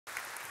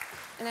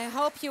And I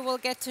hope you will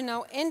get to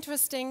know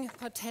interesting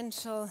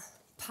potential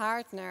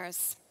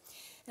partners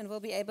and will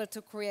be able to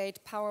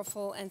create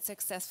powerful and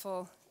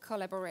successful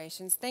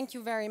collaborations. Thank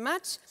you very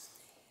much.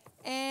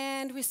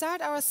 And we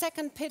start our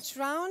second pitch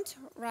round.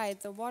 Right,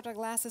 the water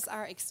glasses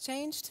are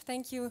exchanged.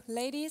 Thank you,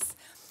 ladies.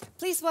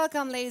 Please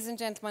welcome, ladies and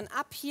gentlemen,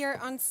 up here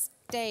on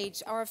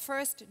stage, our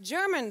first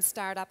German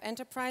startup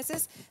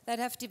enterprises that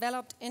have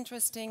developed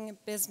interesting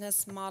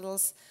business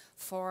models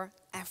for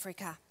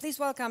Africa. Please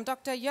welcome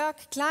Dr.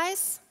 Jörg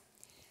Kleis,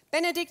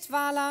 Benedikt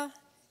Wahler,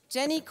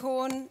 Jenny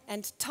Kohn,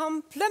 and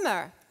Tom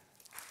Plummer.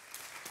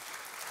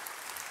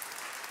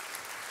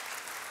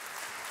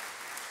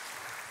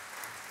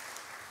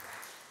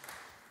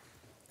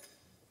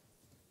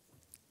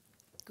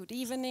 Good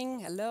evening,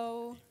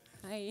 hello,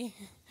 hi.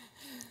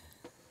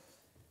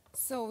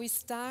 So we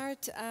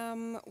start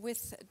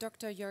with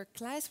Dr. Jörg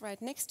Kleis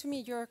right next to me.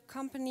 Your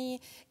company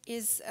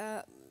is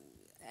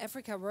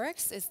Africa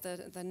Works is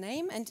the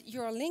name, and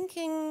you're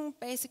linking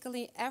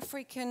basically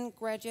African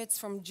graduates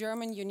from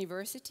German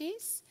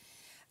universities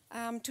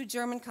to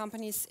German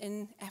companies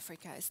in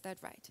Africa, is that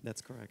right?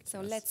 That's correct.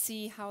 So yes. Let's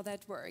see how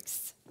that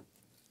works.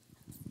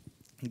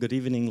 Good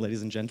evening,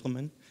 ladies and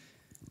gentlemen.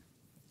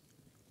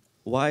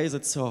 Why is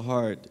it so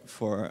hard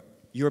for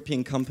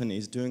European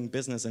companies doing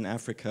business in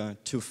Africa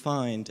to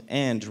find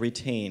and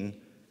retain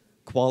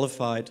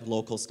qualified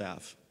local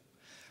staff?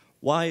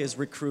 Why is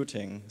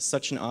recruiting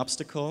such an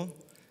obstacle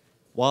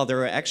while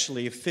there are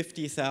actually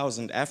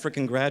 50,000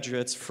 African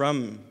graduates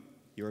from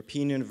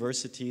European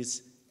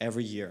universities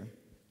every year?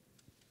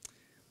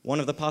 One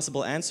of the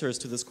possible answers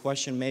to this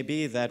question may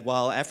be that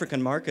while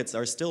African markets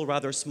are still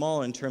rather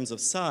small in terms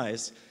of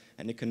size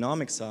and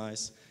economic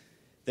size,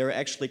 they're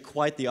actually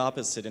quite the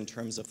opposite in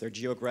terms of their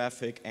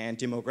geographic and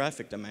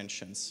demographic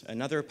dimensions.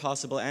 Another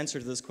possible answer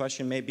to this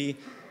question may be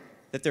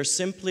that there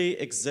simply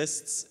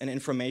exists an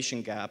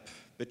information gap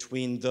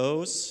between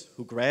those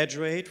who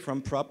graduate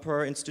from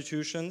proper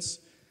institutions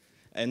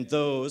and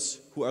those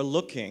who are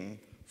looking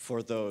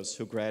for those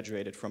who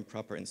graduated from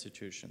proper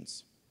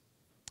institutions.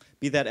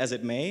 Be that as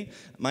it may,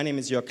 my name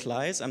is Jörg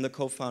Kleis. I'm the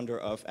co-founder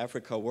of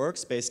Africa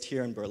Works, based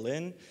here in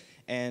Berlin,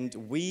 and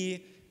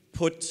we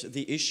put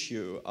the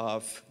issue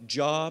of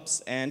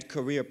jobs and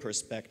career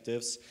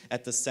perspectives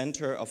at the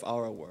center of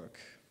our work.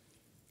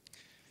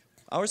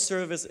 Our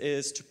service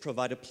is to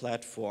provide a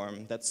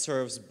platform that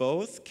serves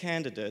both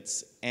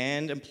candidates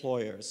and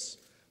employers,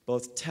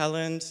 both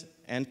talent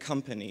and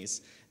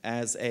companies,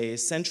 as a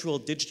central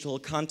digital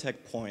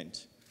contact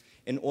point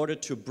in order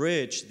to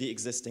bridge the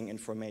existing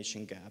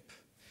information gap,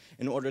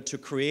 in order to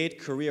create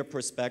career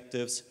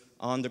perspectives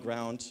on the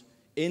ground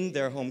in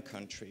their home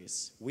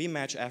countries. We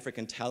match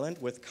African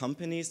talent with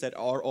companies that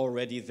are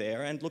already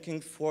there and looking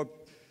for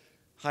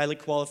highly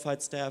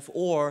qualified staff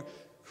or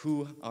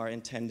who are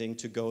intending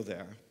to go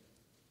there.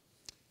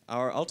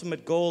 Our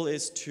ultimate goal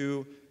is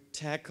to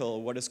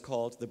tackle what is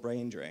called the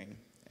brain drain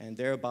and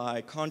thereby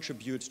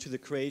contribute to the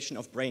creation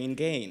of brain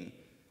gain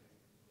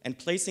and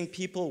placing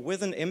people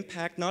with an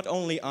impact not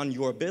only on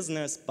your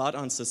business but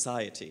on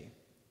society.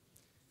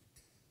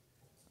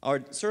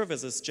 Our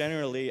service is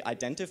generally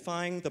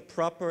identifying the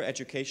proper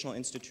educational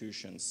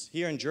institutions,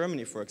 here in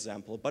Germany, for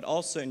example, but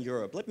also in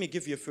Europe. Let me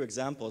give you a few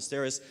examples.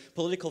 There is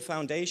political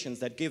foundations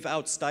that give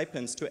out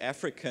stipends to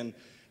African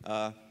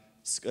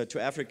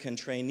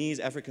trainees,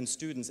 African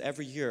students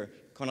every year.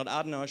 Konrad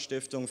Adenauer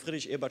Stiftung,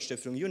 Friedrich Ebert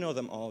Stiftung, you know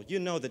them all. You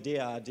know the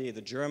DAAD,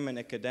 the German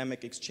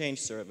Academic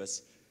Exchange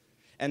Service.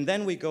 And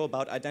then we go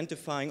about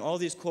identifying all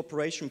these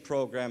cooperation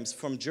programs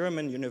from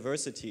German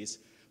universities.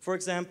 For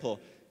example,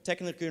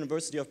 Technical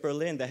University of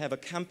Berlin, they have a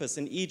campus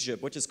in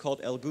Egypt, which is called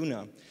El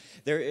Guna.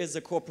 There is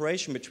a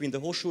cooperation between the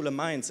Hochschule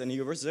Mainz and the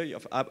University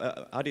of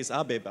Addis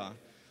Abeba.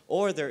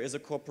 Or there is a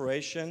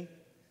cooperation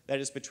that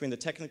is between the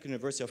Technical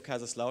University of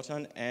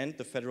Kaiserslautern and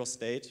the federal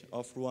state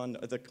of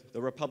Rwanda,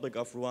 the Republic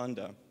of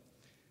Rwanda.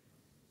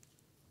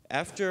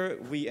 After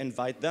we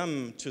invite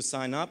them to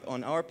sign up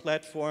on our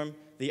platform,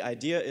 the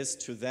idea is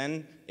to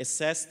then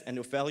assess and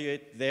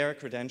evaluate their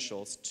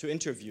credentials, to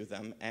interview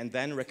them, and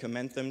then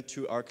recommend them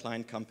to our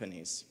client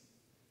companies.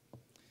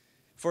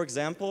 For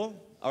example,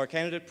 our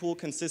candidate pool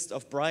consists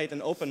of bright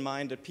and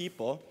open-minded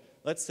people.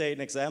 Let's say an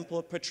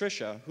example,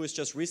 Patricia, who has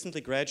just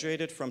recently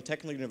graduated from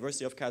Technical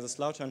University of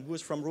Kaiserslautern, who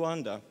is from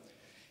Rwanda.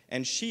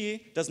 And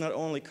she does not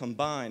only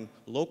combine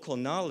local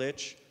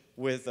knowledge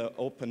with an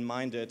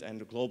open-minded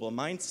and global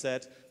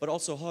mindset, but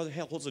also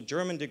holds a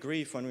German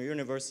degree from a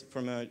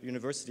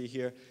university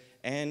here,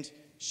 and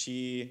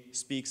she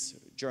speaks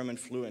German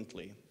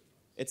fluently.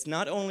 It's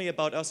not only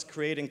about us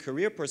creating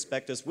career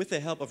perspectives with the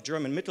help of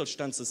German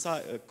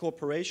Mittelstand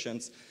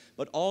corporations,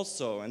 but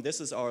also, and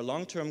this is our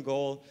long-term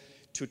goal,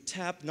 to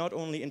tap not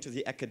only into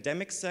the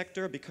academic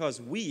sector,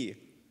 because we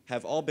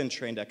have all been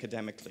trained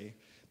academically,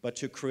 but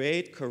to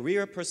create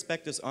career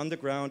perspectives on the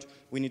ground,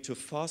 we need to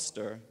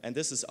foster, and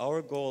this is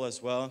our goal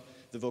as well,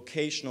 the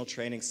vocational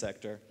training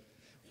sector.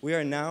 We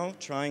are now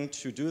trying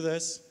to do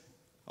this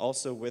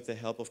also with the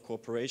help of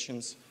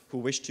corporations who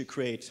wish to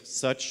create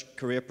such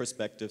career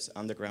perspectives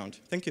on the ground.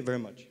 Thank you very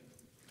much.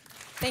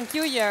 Thank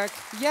you, Jörg.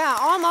 Yeah,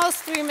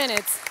 almost 3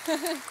 minutes.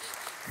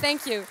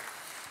 Thank you.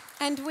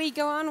 And we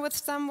go on with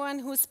someone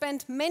who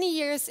spent many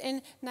years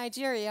in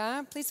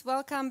Nigeria. Please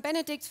welcome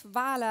Benedict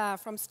Wahler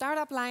from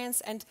Startup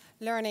Lions and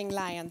Learning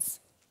Lions.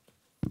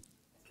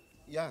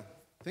 Yeah,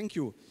 thank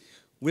you.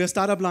 We are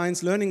Startup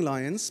Lions, Learning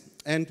Lions,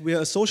 and we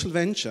are a social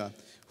venture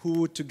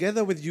who,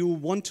 together with you,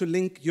 want to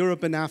link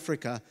Europe and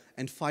Africa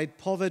and fight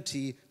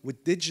poverty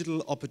with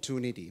digital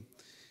opportunity.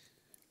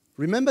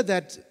 Remember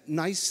that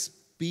nice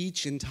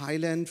beach in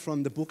Thailand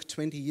from the book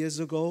 20 years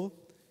ago?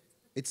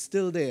 It's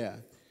still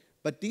there.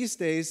 But these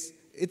days,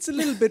 it's a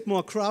little bit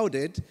more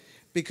crowded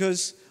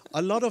because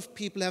a lot of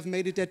people have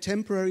made it their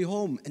temporary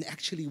home and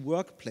actually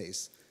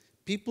workplace.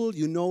 People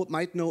you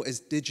might know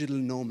as digital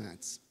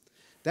nomads.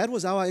 That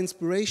was our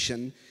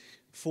inspiration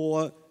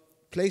for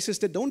places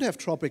that don't have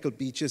tropical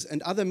beaches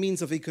and other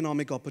means of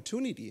economic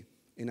opportunity.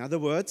 In other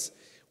words,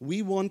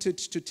 we wanted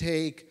to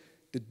take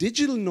the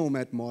digital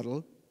nomad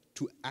model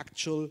to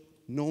actual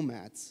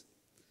nomads.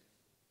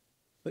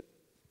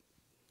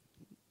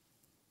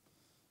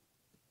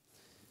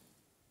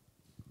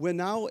 We're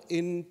now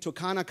in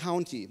Turkana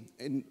County,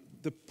 in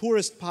the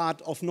poorest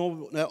part of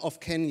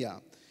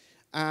Kenya.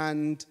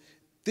 And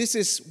this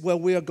is where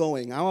we are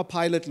going, our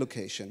pilot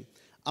location.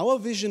 Our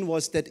vision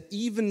was that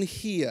even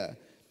here,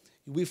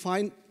 we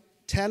find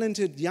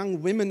talented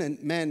young women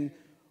and men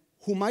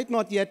who might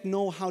not yet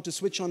know how to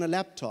switch on a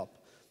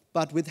laptop,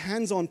 but with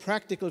hands-on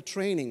practical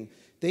training,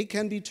 they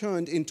can be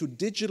turned into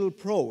digital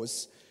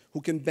pros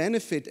who can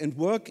benefit and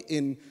work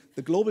in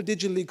the global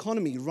digital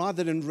economy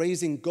rather than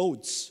raising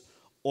goats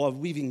or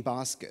weaving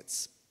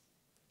baskets.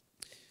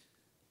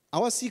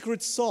 Our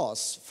secret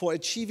sauce for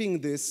achieving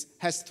this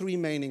has 3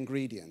 main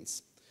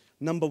ingredients.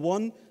 Number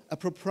 1, a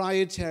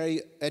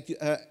proprietary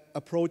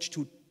approach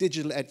to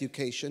digital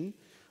education.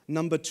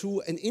 Number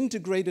 2, an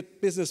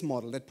integrated business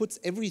model that puts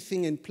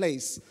everything in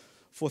place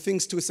for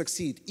things to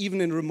succeed,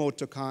 even in remote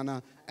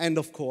Turkana, and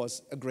of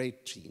course, a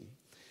great team.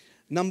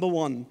 Number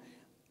 1,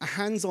 a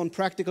hands-on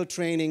practical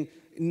training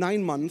in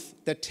 9 months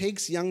that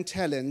takes young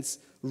talents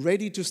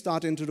ready to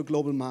start into the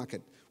global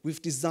market.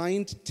 We've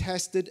designed,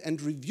 tested,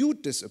 and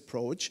reviewed this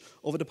approach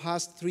over the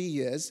past 3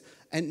 years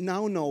and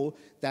now know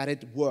that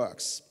it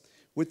works.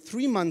 With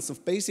 3 months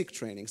of basic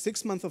training,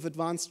 6 months of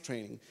advanced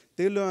training,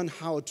 they learn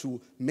how to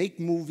make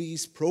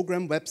movies,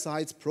 program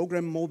websites,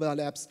 program mobile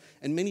apps,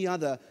 and many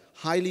other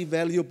highly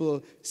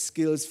valuable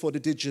skills for the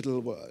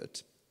digital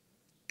world.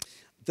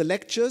 The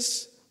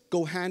lectures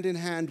go hand in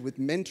hand with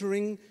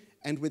mentoring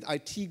and with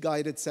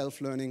IT-guided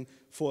self-learning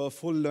for a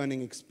full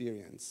learning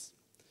experience.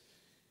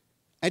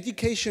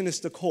 Education is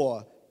the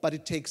core, but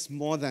it takes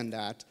more than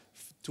that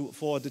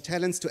for the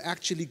talents to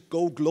actually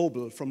go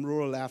global from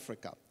rural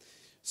Africa.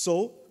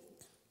 So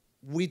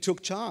we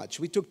took charge.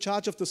 We took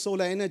charge of the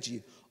solar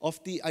energy, of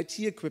the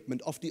IT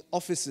equipment, of the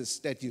offices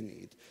that you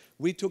need.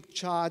 We took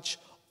charge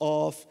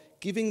of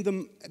giving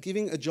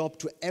a job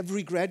to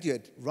every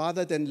graduate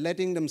rather than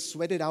letting them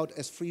sweat it out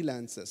as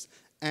freelancers.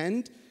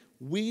 And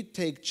we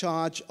take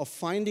charge of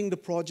finding the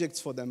projects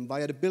for them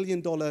via the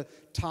billion-dollar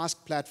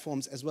task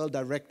platforms as well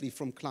directly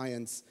from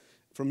clients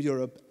from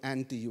Europe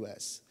and the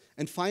US.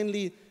 And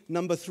finally,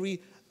 number 3,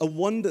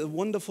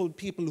 wonderful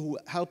people who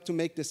helped to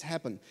make this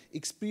happen.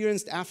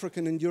 Experienced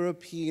African and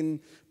European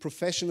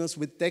professionals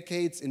with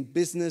decades in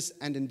business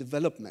and in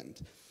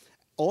development.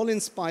 All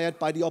inspired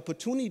by the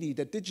opportunity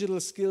that digital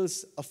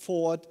skills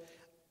afford,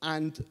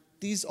 and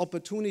these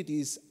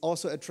opportunities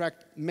also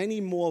attract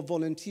many more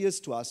volunteers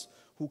to us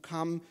who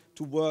come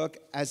to work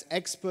as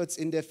experts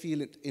in their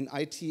field in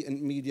IT and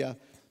media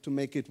to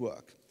make it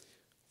work.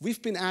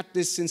 We've been at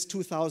this since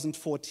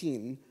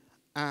 2014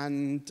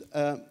 and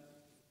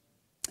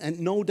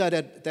know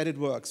that it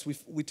works.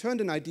 We turned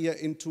an idea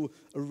into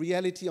a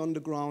reality on the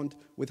ground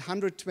with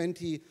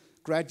 120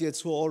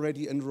 graduates who are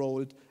already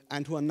enrolled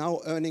and who are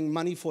now earning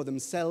money for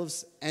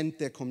themselves and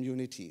their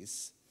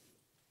communities.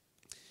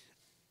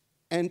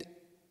 And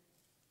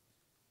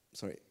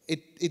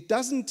it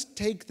doesn't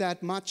take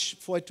that much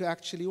for it to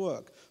actually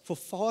work. For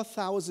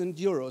 4,000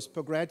 euros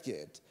per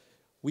graduate,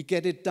 we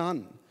get it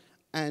done.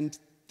 And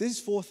these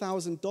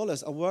 $4,000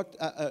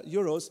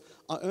 euros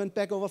are earned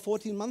back over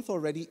 14 months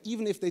already,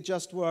 even if they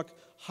just work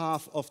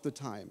half of the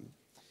time.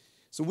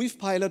 So we've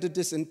piloted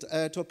this in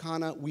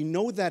Turkana. We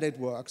know that it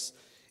works.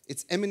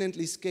 It's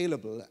eminently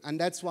scalable. And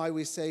that's why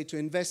we say to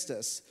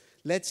investors,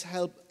 let's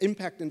help,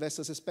 impact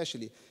investors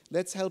especially,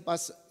 let's help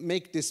us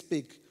make this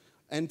big.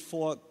 And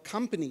for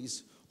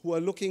companies who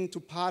are looking to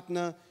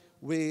partner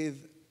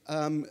with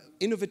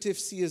innovative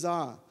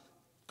CSR,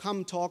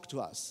 come talk to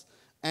us.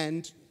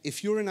 And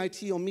if you're an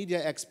IT or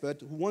media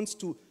expert who wants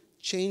to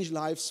change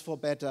lives for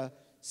better,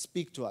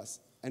 speak to us.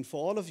 And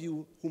for all of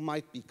you who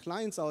might be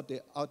clients out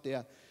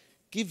there,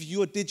 give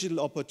your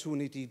digital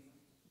opportunity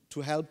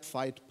to help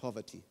fight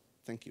poverty.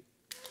 Thank you.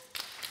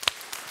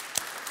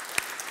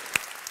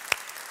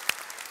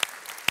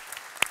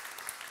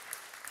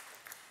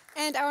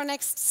 And our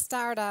next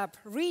startup,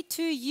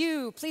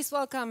 Re2U. Please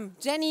welcome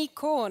Jenny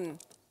Kohn.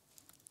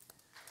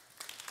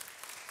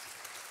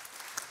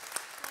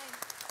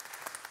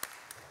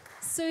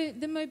 So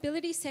the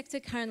mobility sector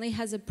currently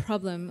has a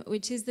problem,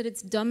 which is that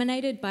it's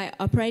dominated by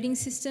operating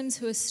systems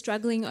who are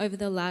struggling over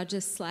the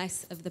largest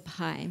slice of the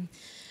pie.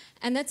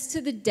 And that's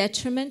to the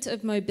detriment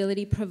of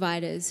mobility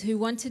providers who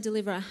want to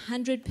deliver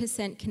 100%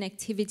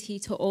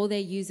 connectivity to all their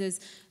users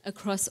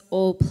across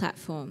all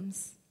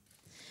platforms.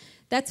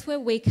 That's where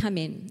we come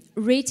in.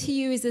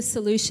 Re2U is a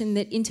solution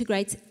that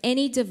integrates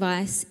any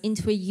device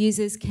into a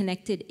user's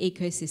connected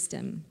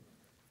ecosystem.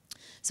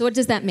 So what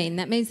does that mean?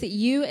 That means that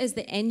you as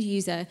the end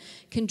user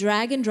can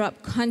drag and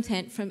drop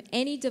content from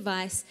any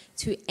device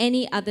to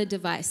any other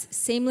device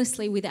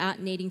seamlessly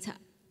without needing to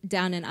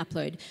down and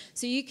upload.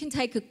 So you can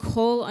take a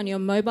call on your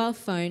mobile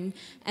phone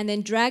and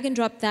then drag and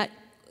drop that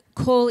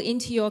call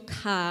into your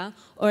car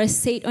or a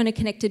seat on a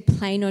connected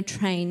plane or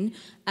train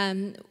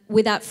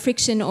without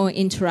friction or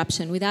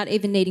interruption, without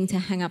even needing to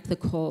hang up the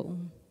call.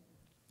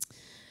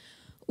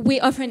 We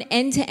offer an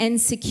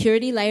end-to-end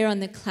security layer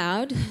on the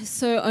cloud,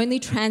 so only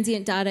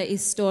transient data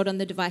is stored on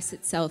the device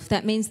itself.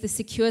 That means the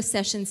secure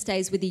session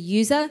stays with the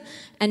user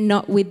and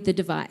not with the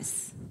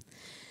device.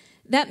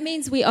 That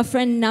means we offer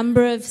a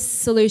number of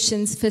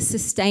solutions for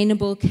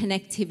sustainable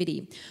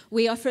connectivity.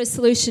 We offer a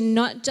solution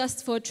not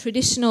just for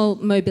traditional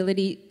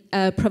mobility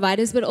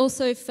providers, but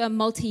also for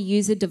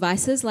multi-user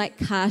devices like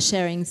car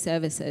sharing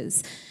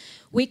services.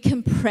 We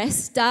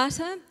compress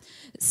data,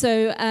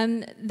 so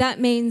that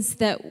means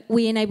that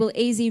we enable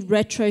easy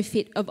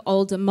retrofit of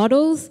older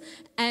models,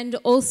 and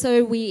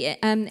also we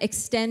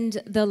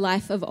extend the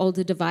life of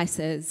older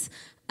devices.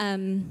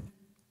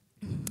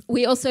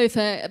 We also,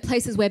 for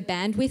places where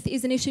bandwidth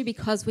is an issue,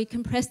 because we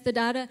compress the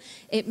data,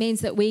 it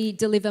means that we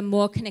deliver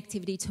more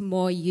connectivity to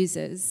more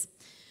users.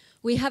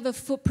 We have a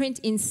footprint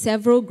in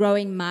several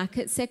growing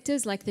market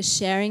sectors like the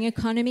sharing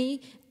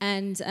economy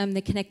and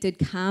the connected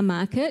car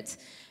market.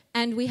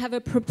 And we have a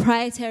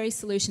proprietary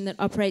solution that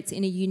operates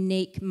in a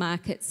unique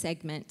market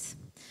segment.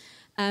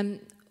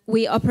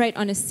 We operate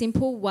on a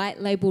simple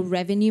white label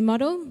revenue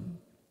model.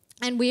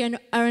 And we are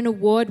an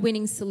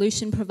award-winning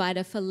solution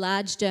provider for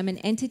large German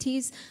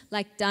entities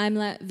like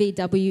Daimler,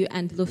 VW,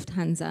 and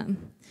Lufthansa.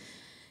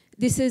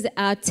 This is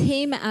our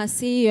team. Our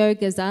CEO,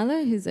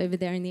 Ghazala, who's over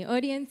there in the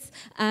audience,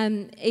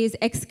 is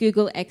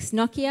ex-Google,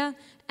 ex-Nokia,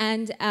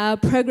 and our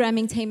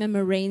programming team are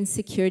marine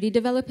security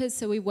developers,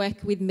 so we work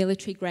with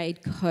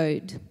military-grade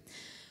code.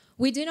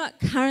 We do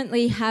not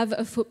currently have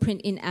a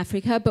footprint in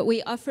Africa, but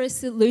we offer a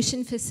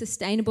solution for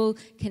sustainable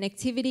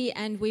connectivity,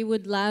 and we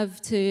would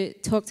love to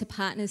talk to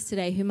partners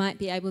today who might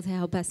be able to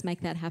help us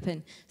make that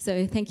happen.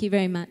 So thank you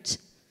very much.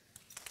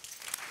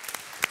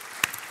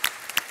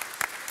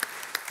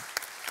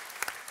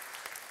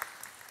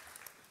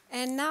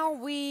 And now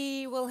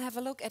we will have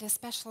a look at a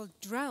special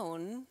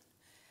drone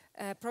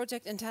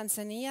project in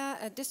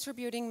Tanzania,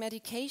 distributing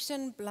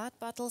medication, blood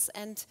bottles,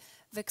 and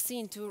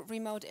vaccine to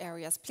remote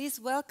areas. Please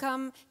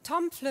welcome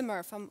Tom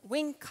Flimmer from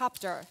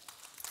Wingcopter.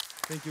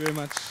 Thank you very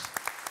much.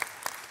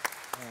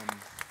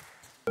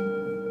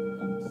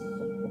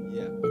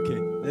 Yeah,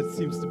 okay, that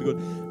seems to be good.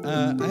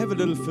 I have a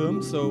little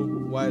film, so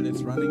while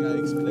it's running, I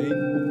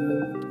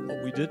explain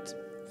what we did.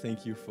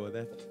 Thank you for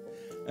that.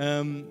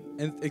 And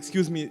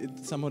excuse me,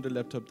 somehow the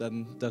laptop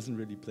doesn't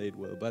really play it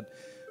well, but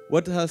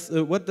what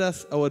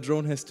does our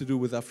drone has to do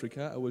with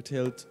Africa? I will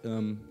tell it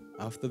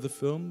after the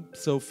film.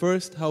 So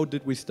first, how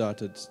did we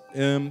start it?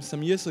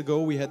 Some years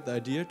ago, we had the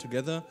idea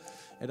together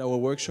at our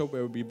workshop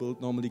where we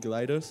build normally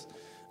gliders.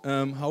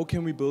 How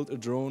can we build a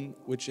drone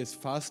which is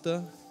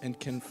faster and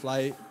can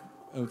fly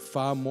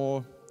far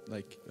more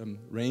like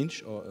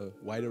range or a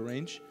wider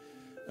range?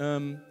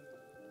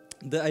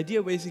 The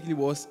idea basically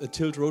was a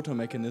tilt rotor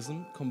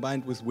mechanism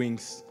combined with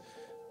wings.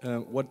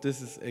 What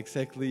this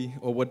exactly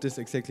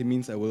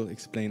means, I will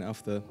explain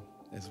after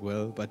as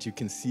well, but you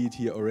can see it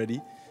here already.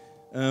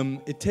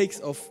 It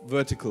takes off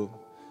vertical.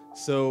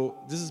 So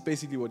this is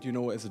basically what you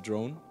know as a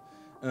drone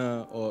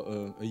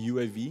or a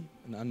UAV,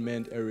 an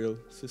unmanned aerial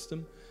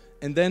system.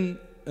 And then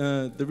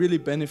the really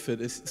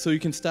benefit is, so you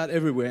can start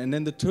everywhere, and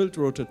then the tilt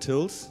rotor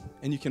tilts,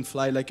 and you can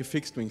fly like a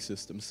fixed wing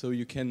system. So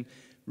you can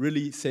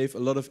really save a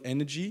lot of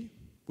energy,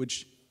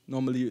 which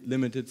normally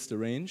limits the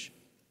range.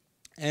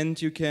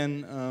 And you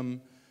can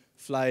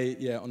fly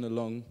on a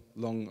long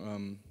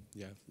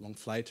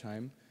flight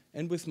time,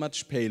 and with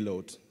much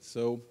payload.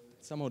 So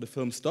somehow the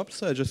film stopped,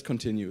 so I just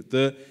continue.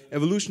 The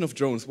evolution of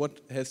drones,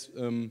 what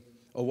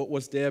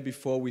was there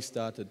before we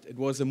started? It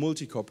was a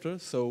multicopter,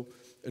 so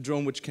a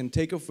drone which can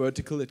take off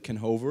vertical, it can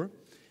hover.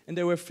 And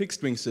there were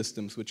fixed wing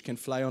systems which can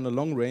fly on a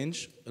long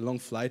range, a long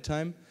flight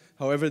time.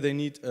 However, they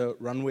need a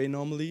runway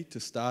normally to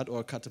start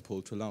or a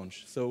catapult to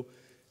launch. So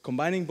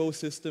combining both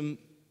systems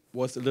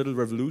was a little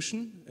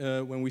revolution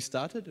when we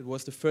started. It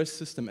was the first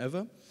system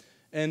ever,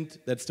 and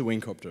that's the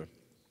Wingcopter.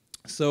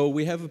 So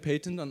we have a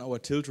patent on our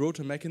tilt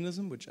rotor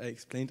mechanism, which I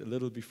explained a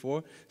little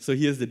before. So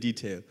here's the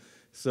detail.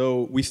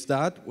 So we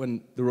start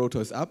when the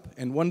rotor is up,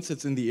 and once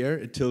it's in the air,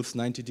 it tilts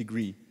 90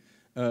 degrees.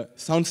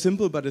 Sounds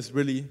simple, but it's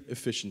really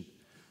efficient.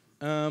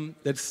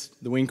 That's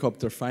the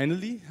Wingcopter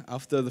finally.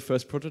 After the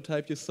first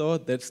prototype you saw,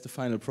 that's the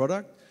final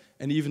product,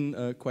 and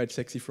even quite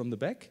sexy from the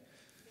back.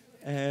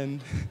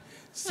 And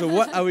so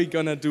what are we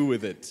gonna do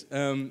with it?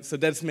 So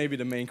that's maybe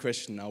the main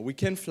question now. We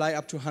can fly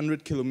up to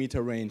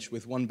 100-kilometer range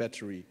with one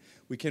battery.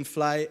 We can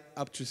fly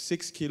up to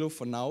 6 kilo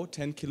for now,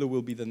 10 kilo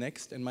will be the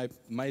next, and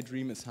my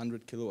dream is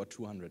 100 kilo or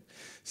 200.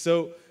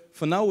 So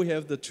for now we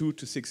have the 2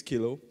 to 6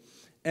 kilo,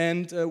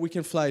 and we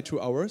can fly 2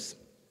 hours.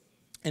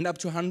 And up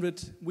to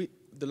 100,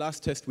 the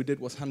last test we did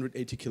was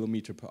 180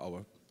 kilometer per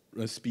hour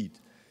speed.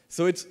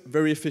 So it's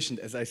very efficient,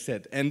 as I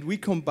said. And we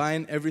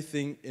combine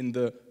everything in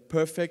the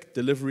perfect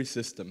delivery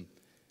system.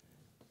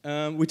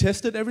 We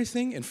tested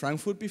everything in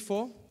Frankfurt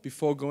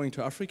before going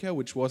to Africa,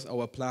 which was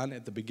our plan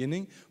at the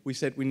beginning. We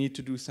said we need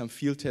to do some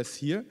field tests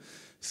here.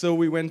 So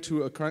we went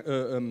to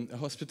a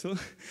hospital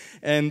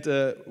and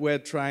we're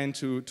trying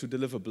to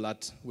deliver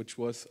blood, which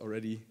was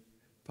already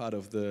part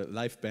of the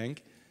life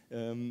bank.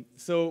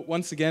 So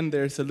once again,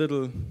 there's a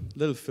little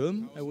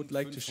film I would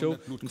like to show.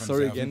 I'm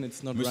sorry again,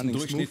 it's not running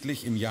smooth.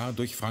 Durchschnittlich im Jahr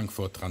durch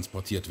Frankfurt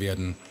transportiert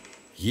werden.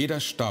 Jeder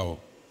Stau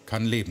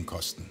kann Leben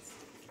kosten.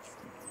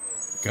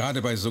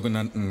 Gerade bei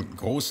sogenannten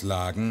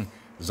Großlagen,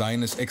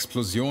 seien es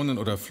Explosionen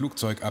oder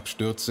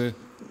Flugzeugabstürze,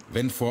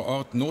 wenn vor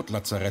Ort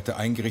Notlazarette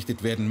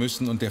eingerichtet werden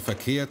müssen und der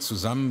Verkehr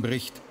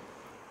zusammenbricht,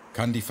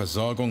 kann die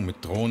Versorgung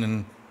mit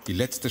Drohnen die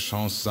letzte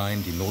Chance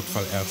sein, die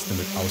Notfallärzte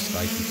mit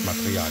ausreichend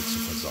Material zu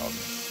versorgen.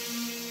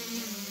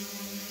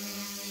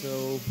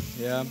 So,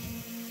 yeah,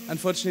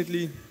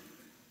 unfortunately,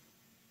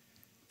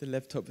 the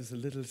laptop is a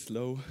little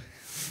slow.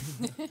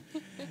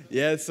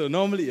 Yeah, so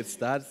normally it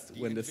starts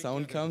when the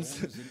sound comes,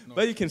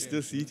 but you can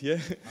still see it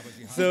here.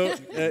 So,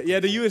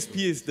 yeah, the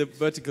USP is the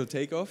vertical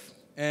takeoff,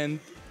 and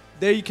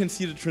there you can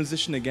see the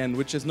transition again,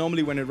 which is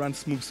normally when it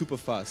runs super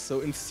fast. So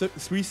in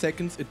 3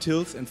 seconds, it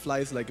tilts and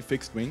flies like a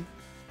fixed wing.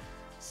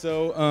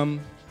 So,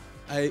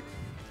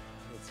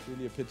 it's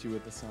really a pity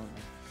with the sound.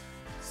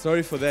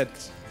 Sorry for that.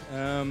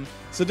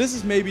 So this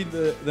is maybe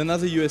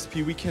another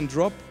USP. We can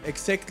drop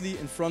exactly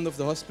in front of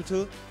the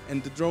hospital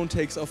and the drone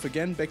takes off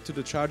again back to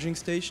the charging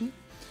station.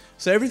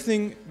 So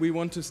everything we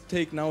want to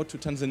take now to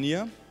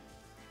Tanzania.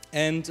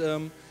 And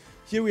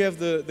here we have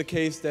the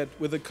case that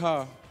with a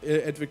car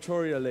at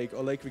Victoria Lake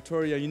or Lake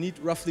Victoria, you need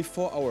roughly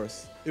 4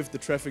 hours, if the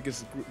traffic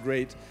is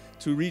great,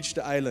 to reach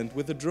the island.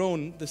 With a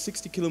drone, the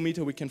 60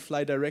 kilometer we can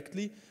fly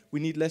directly. We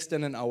need less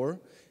than an hour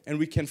and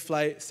we can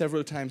fly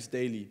several times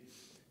daily.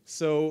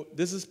 So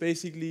this is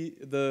basically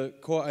the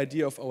core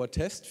idea of our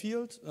test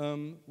field.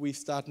 We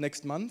start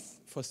next month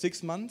for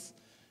 6 months.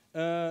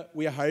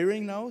 We are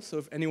hiring now, so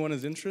if anyone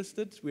is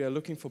interested, we are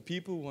looking for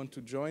people who want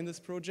to join this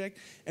project.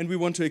 And we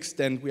want to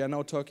extend. We are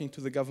now talking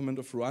to the government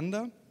of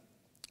Rwanda.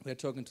 We are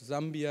talking to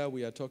Zambia.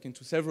 We are talking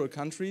to several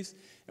countries.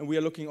 And we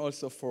are looking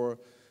also for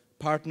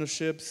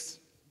partnerships.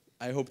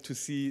 I hope to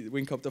see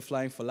Wingcopter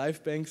flying for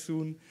Life Bank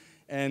soon.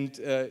 And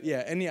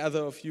yeah, any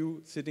other of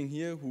you sitting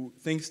here who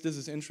thinks this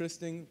is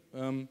interesting,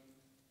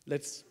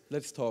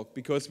 let's talk,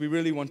 because we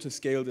really want to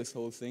scale this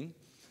whole thing.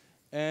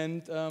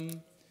 And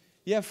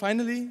yeah,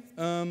 finally,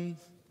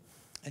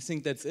 I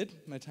think that's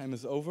it. My time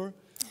is over.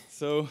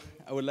 So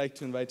I would like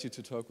to invite you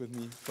to talk with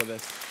me for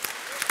that.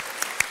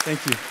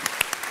 Thank you.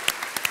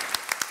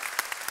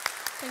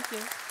 Thank you.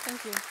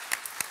 Thank you.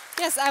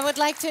 Yes, I would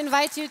like to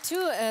invite you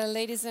too,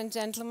 ladies and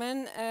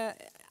gentlemen,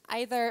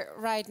 either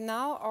right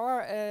now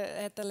or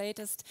at the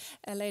latest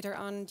later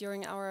on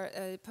during our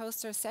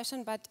poster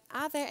session. But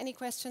are there any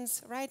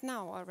questions right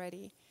now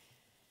already?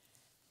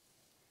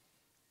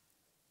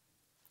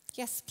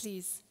 Yes,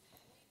 please.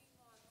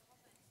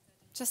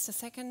 Just a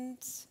second.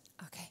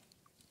 Okay.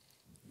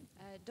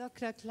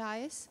 Dr.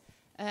 Kleis,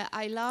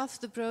 I love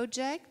the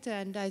project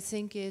and I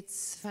think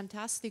it's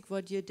fantastic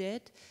what you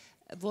did.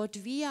 What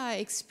we are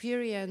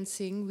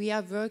experiencing, we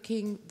are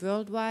working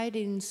worldwide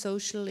in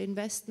social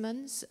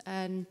investments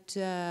and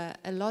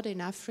a lot in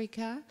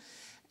Africa.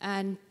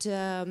 And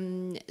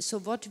so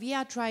what we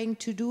are trying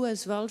to do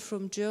as well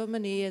from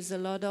Germany is a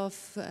lot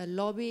of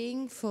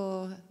lobbying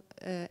for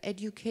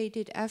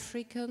educated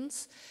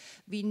Africans.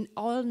 We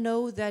all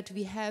know that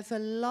we have a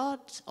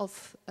lot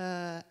of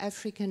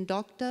African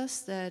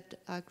doctors that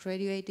are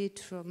graduated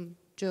from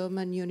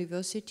German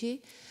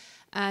university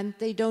and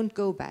they don't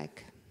go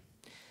back.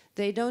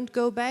 They don't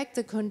go back.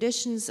 The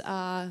conditions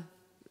are,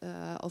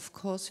 of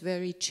course,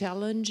 very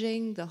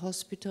challenging. The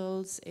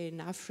hospitals in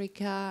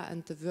Africa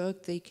and the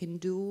work they can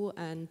do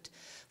and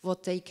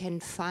what they can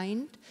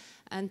find.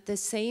 And the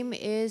same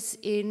is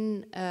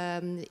in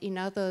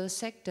other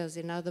sectors,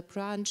 in other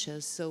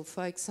branches. So,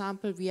 for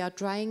example, we are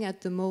trying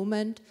at the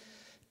moment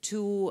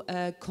to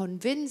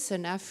convince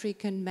an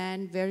African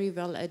man, very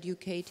well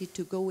educated,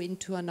 to go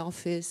into an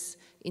office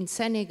in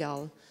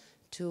Senegal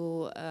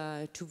to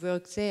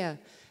work there.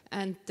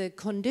 And the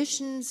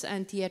conditions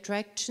and the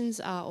attractions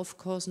are, of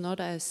course, not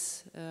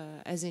as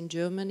in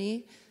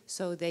Germany.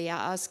 So they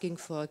are asking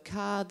for a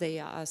car, they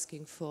are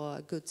asking for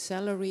a good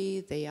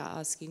salary, they are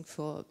asking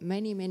for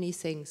many, many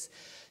things.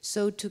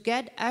 So to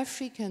get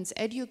Africans,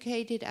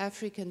 educated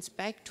Africans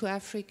back to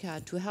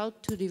Africa to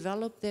help to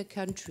develop their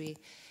country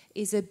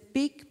is a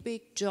big,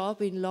 big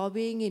job in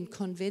lobbying, in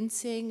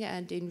convincing,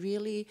 and in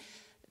really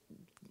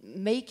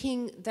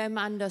making them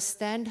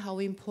understand how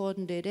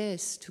important it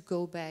is to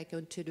go back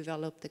and to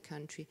develop the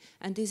country.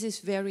 And this is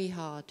very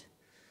hard.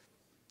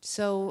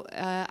 So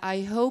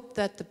I hope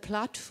that the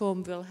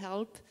platform will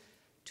help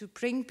to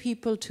bring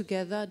people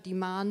together,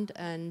 demand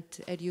and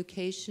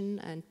education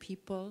and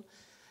people.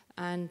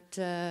 And,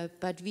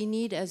 but we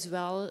need as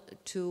well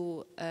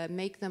to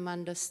make them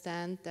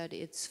understand that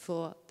it's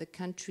for the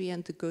country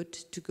and the good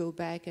to go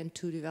back and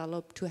to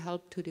develop, to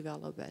help to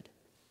develop it.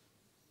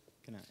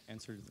 Can I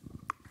answer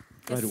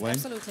Yes, right away?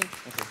 absolutely.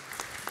 Okay.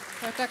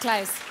 Dr.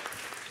 Kleis.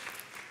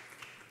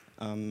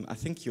 I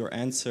think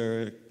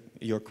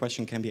your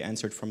question can be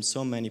answered from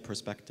so many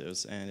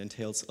perspectives and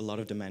entails a lot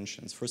of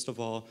dimensions. First of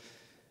all,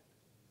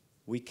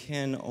 we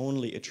can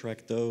only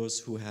attract those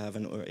who have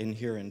an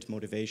inherent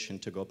motivation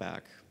to go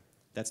back.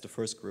 That's the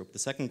first group. The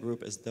second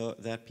group is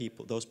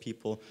those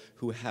people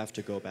who have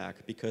to go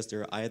back because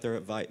there are either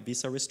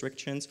visa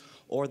restrictions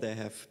or they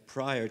have,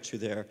 prior to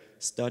their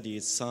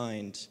studies,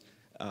 signed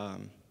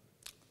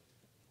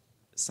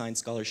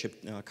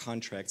scholarship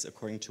contracts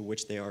according to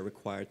which they are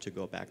required to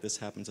go back. This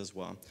happens as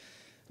well.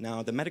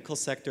 Now, the medical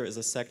sector is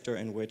a sector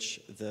in which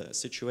the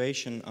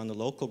situation on the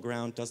local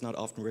ground does not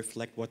often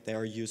reflect what they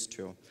are used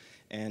to.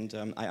 And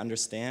I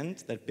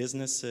understand that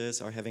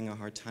businesses are having a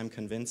hard time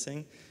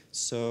convincing.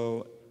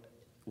 So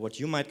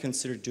what you might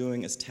consider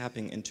doing is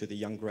tapping into the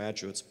young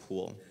graduates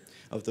pool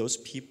of those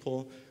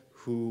people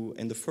who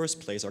in the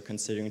first place are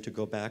considering to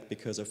go back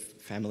because of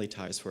family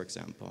ties, for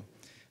example.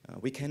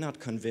 We cannot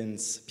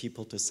convince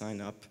people to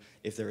sign up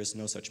if there is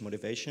no such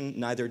motivation.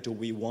 Neither do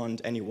we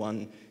want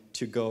anyone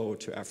to go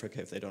to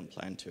Africa if they don't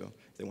plan to.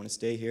 If they want to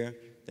stay here,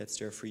 that's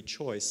their free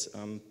choice.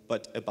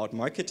 But about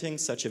marketing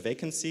such a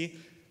vacancy,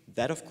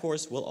 that of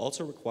course will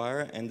also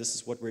require, and this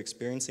is what we're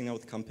experiencing now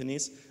with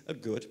companies, a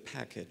good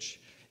package.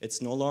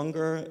 It's no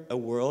longer a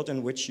world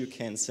in which you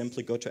can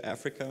simply go to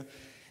Africa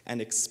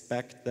and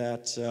expect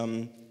that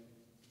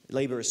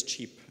labor is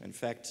cheap. In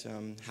fact,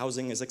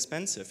 housing is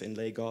expensive in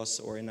Lagos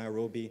or in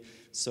Nairobi.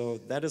 So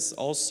that is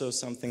also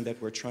something that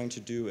we're trying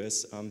to do,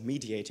 is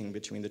mediating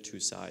between the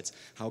two sides.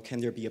 How can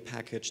there be a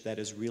package that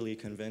is really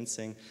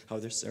convincing? How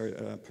there's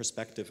a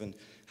perspective, and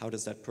how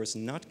does that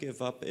person not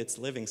give up its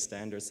living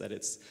standards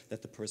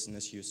that the person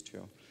is used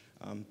to?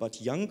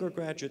 But younger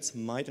graduates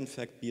might in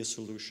fact be a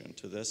solution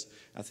to this.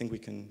 I think we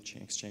can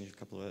exchange a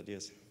couple of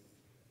ideas.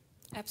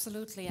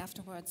 Absolutely,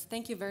 afterwards.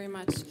 Thank you very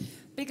much.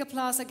 Big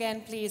applause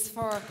again, please,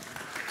 for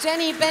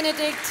Jenny,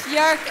 Benedikt,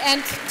 Jörg,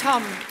 and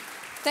Tom.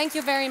 Thank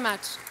you very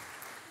much.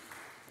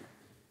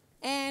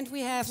 And we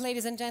have,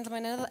 ladies and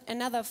gentlemen,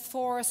 another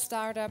 4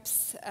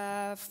 startups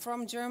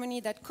from Germany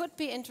that could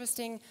be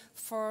interesting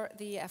for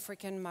the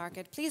African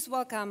market. Please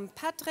welcome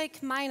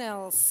Patrick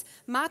Meinels,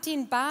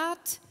 Martin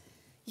Barth,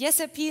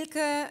 Jesse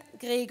Pielke,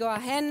 Gregor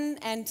Henn,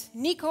 and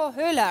Nico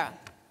Höhler.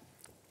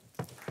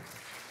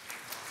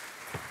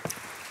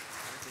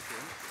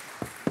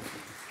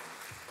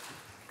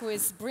 Who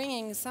is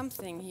bringing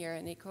something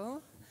here,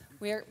 Nico.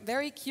 We're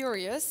very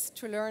curious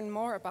to learn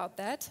more about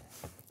that.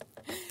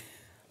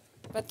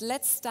 But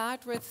let's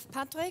start with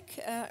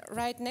Patrick,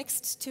 right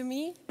next to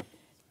me.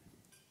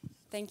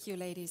 Thank you,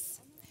 ladies.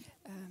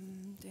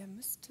 Der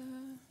müsste...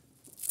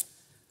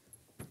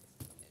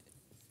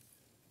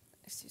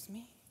 Excuse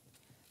me.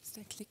 Ist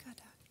der Clicker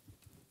da?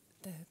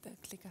 The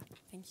clicker,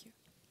 thank you.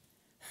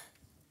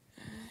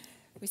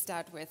 We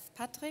start with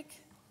Patrick.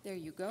 There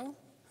you go.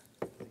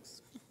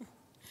 Thanks.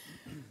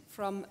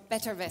 From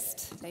Better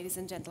West, ladies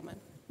and gentlemen.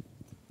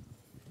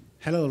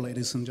 Hello,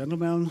 ladies and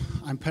gentlemen.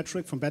 I'm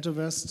Patrick from Better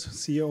West,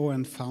 CEO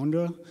and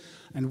founder,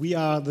 and we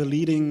are the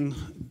leading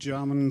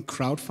German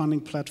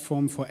crowdfunding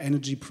platform for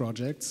energy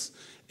projects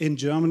in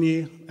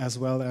Germany as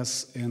well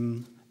as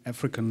in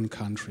African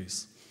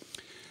countries.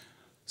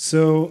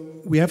 So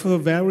we have a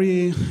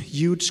very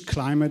huge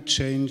climate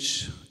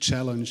change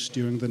challenge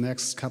during the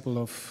next couple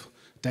of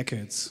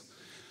decades.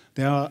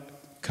 There are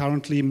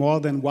currently more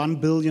than 1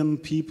 billion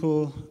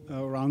people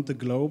around the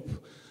globe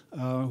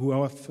who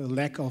have a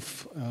lack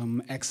of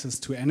access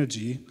to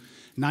energy.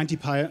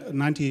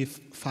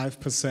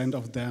 95%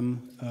 of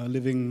them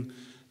living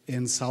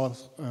in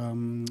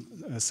sub-Saharan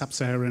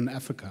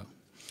Africa.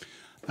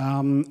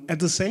 At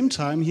the same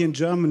time, here in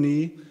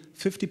Germany,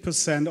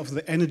 50% of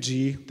the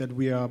energy that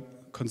we are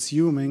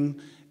consuming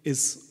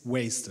is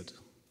wasted.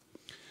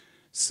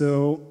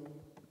 So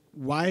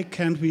why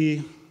can't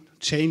we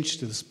change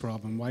this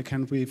problem? Why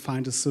can't we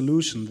find a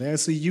solution?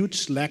 There's a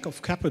huge lack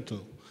of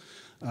capital.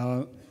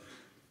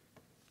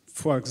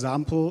 For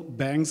example,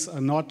 banks are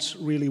not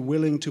really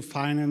willing to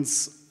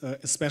finance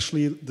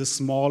especially the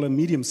small and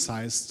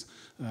medium-sized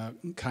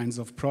kinds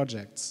of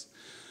projects.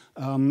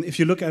 If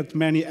you look at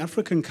many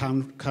African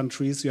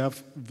countries, you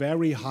have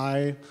very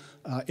high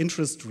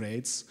interest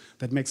rates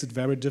that makes it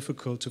very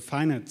difficult to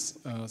finance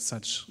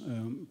such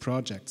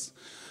projects.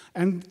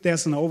 And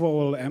there's an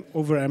overall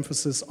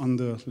overemphasis on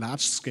the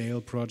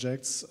large-scale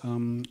projects,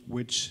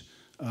 which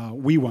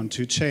we want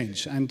to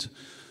change. And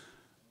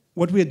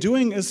what we're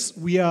doing is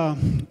we are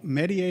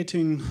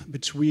mediating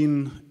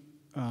between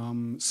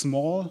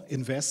small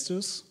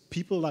investors,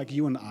 people like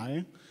you and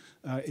I,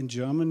 in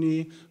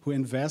Germany who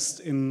invest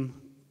in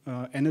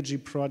energy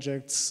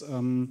projects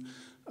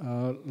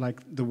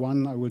like the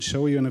one I will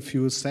show you in a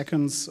few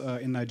seconds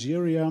in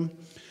Nigeria.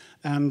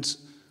 And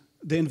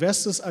the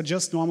investors are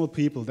just normal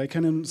people. They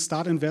can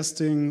start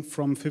investing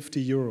from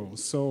 50 euros.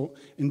 So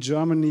in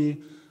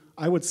Germany,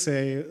 I would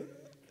say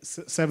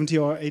 70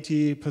 or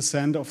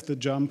 80% of the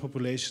German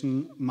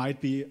population might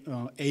be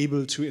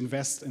able to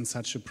invest in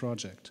such a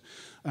project.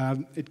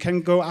 It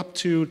can go up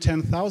to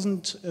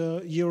 10,000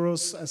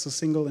 euros as a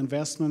single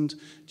investment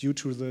due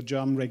to the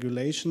German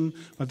regulation,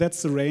 but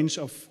that's the range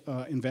of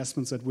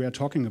investments that we are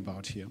talking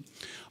about here.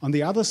 On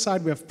the other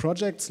side, we have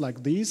projects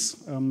like these,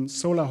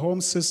 solar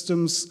home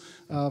systems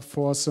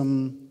for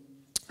some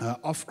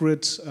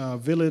off-grid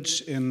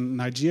village in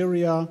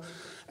Nigeria,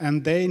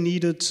 and they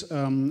needed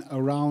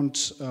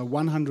around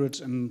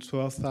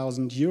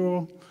 112,000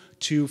 euro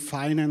to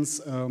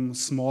finance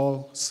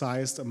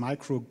small-sized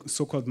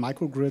so-called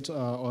microgrid,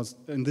 or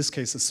in this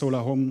case, solar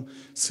home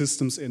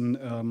systems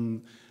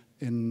in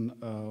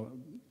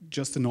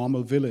just a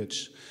normal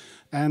village.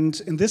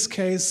 And in this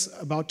case,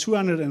 about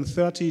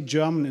 230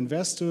 German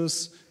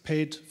investors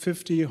paid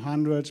 50,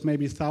 100,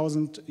 maybe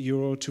 1,000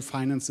 euro to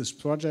finance these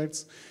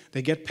projects.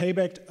 They get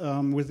payback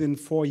within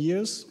 4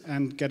 years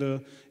and get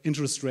an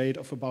interest rate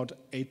of about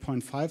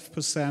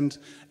 8.5%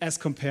 as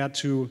compared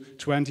to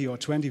 20 or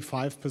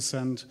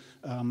 25%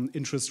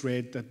 interest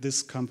rate that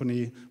this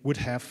company would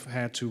have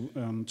had to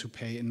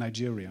pay in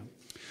Nigeria.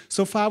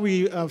 So far,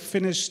 we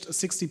finished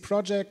 60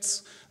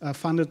 projects,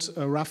 funded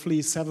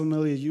roughly 7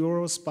 million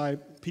euros by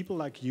people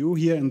like you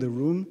here in the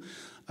room.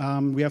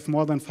 We have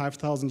more than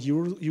 5,000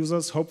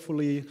 users.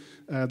 Hopefully,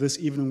 this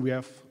evening we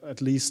have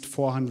at least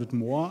 400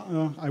 more,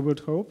 I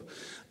would hope.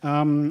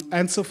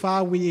 And so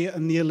far, we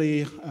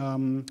nearly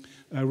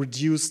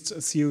reduced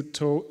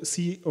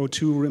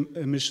CO2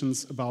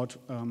 emissions about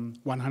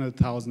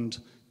 100,000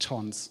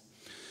 tons.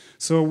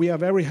 So we are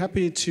very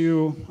happy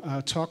to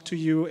talk to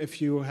you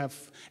if you have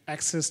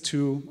access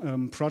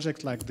to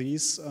projects like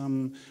these,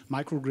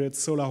 microgrids,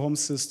 solar home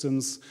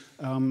systems,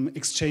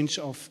 exchange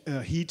of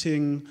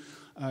heating,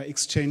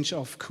 exchange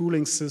of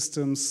cooling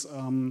systems,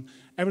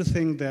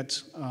 everything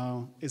that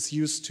is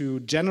used to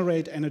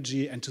generate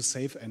energy and to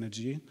save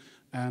energy.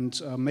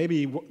 And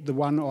maybe the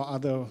one or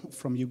other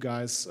from you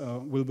guys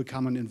will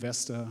become an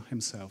investor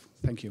himself.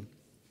 Thank you.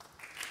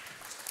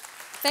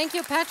 Thank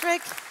you,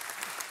 Patrick.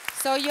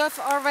 So you have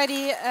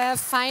already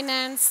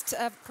financed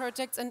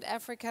projects in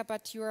Africa,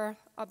 but you're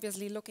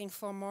obviously looking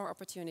for more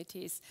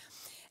opportunities.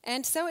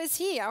 And so is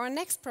he. Our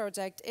next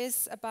project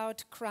is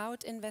about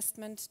crowd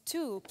investment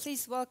too.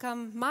 Please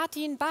welcome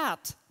Martin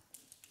Barth.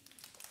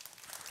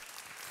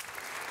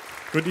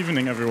 Good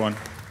evening, everyone.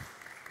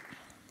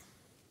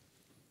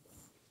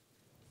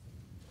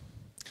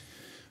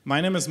 My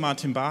name is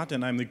Martin Barth,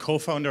 and I'm the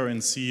co-founder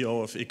and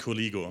CEO of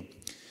Ecoligo.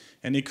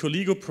 And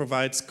Ecoligo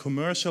provides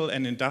commercial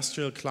and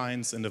industrial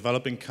clients in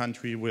developing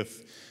countries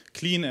with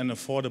clean and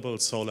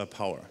affordable solar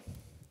power.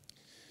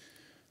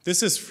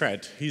 This is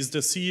Fred. He's the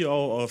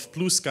CEO of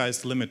Blue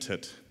Skies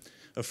Limited,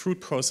 a fruit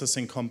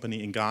processing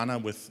company in Ghana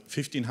with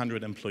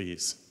 1,500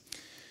 employees.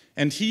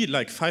 And he,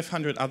 like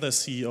 500 other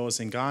CEOs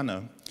in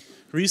Ghana,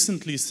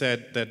 recently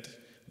said that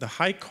the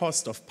high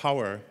cost of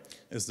power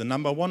is the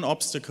 #1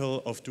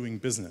 obstacle of doing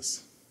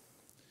business.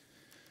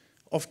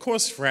 Of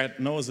course, Fred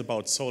knows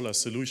about solar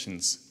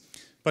solutions,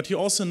 but he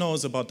also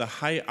knows about the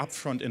high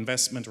upfront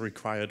investment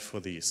required for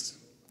these.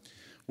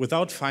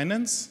 Without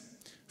finance,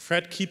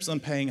 Fred keeps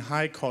on paying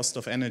high cost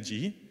of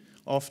energy,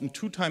 often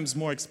 2 times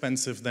more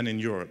expensive than in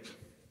Europe.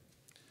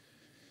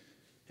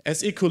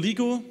 As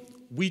Ecoligo,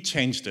 we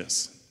change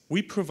this.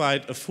 We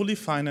provide a fully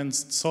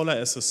financed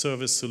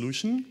solar-as-a-service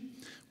solution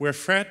where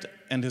Fred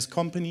and his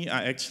company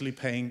are actually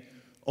paying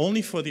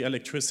only for the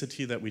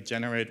electricity that we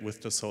generate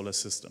with the solar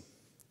system.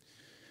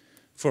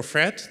 For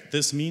Fred,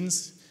 this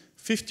means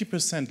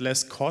 50%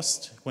 less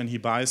cost when he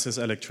buys his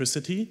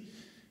electricity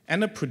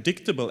and a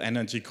predictable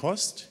energy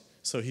cost,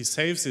 so he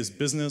saves his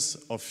business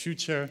of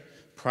future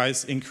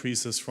price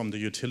increases from the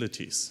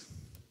utilities.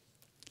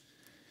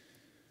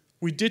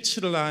 We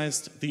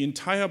digitalized the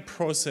entire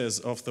process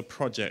of the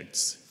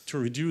projects to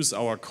reduce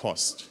our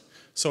cost.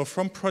 So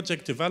from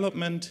project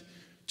development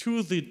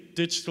to the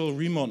digital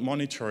remote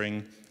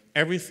monitoring,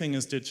 everything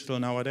is digital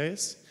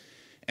nowadays.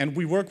 And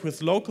we work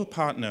with local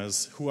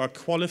partners who are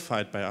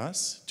qualified by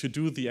us to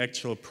do the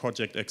actual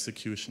project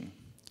execution.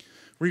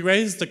 We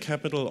raise the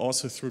capital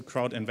also through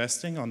crowd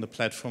investing on the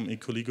platform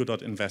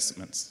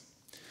ecoligo.investments.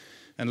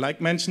 And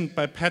like mentioned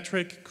by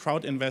Patrick,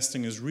 crowd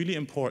investing is really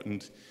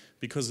important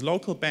because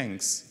local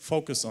banks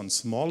focus on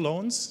small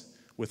loans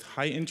with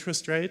high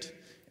interest rate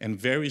and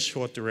very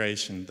short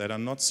duration that are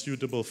not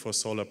suitable for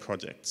solar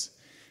projects.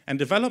 And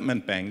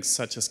development banks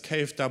such as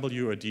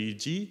KfW or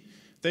DEG,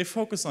 they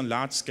focus on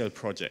large-scale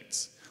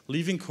projects,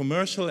 leaving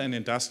commercial and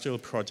industrial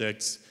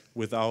projects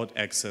without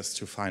access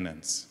to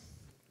finance.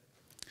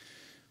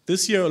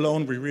 This year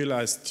alone, we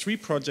realized 3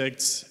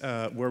 projects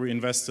where we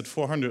invested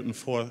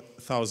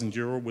 404,000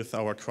 euro with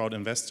our crowd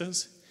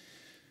investors.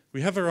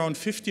 We have around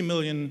 50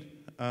 million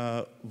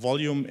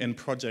volume in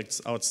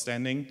projects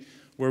outstanding,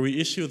 where we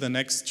issue the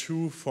next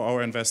 2 for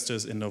our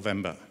investors in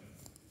November.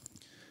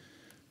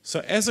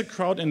 So as a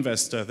crowd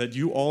investor that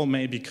you all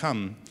may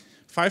become,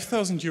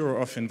 5,000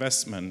 euro of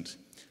investment,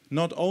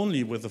 not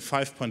only with a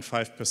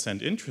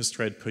 5.5% interest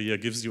rate per year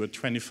gives you a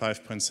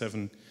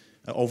 25.7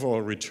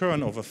 overall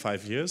return over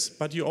 5 years,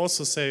 but you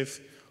also save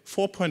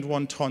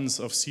 4.1 tons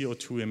of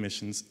CO2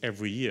 emissions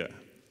every year.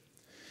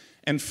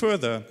 And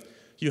further,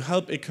 you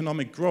help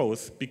economic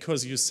growth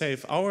because you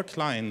save our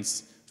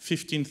clients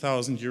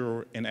 15,000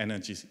 euro in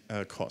energy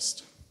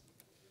cost.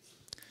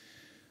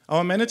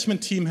 Our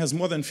management team has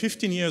more than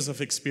 15 years of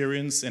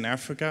experience in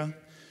Africa,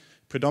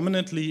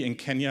 predominantly in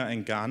Kenya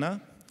and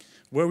Ghana,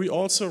 where we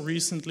also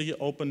recently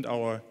opened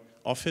our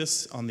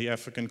office on the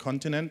African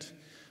continent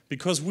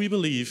because we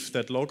believe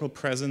that local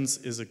presence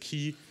is a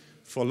key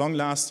for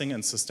long-lasting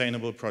and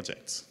sustainable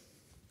projects.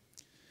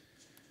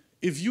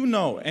 If you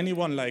know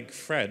anyone like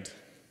Fred,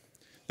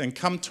 then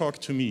come talk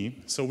to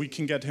me so we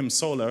can get him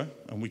solar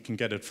and we can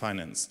get it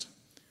financed.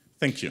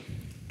 Thank you.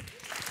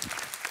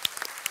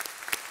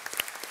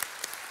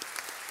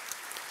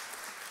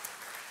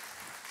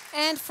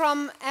 And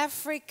from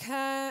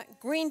Africa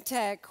Green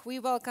Tech, we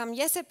welcome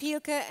Jesse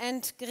Pielke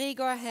and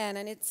Gregor Henn,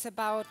 and it's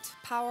about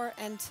power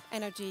and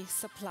energy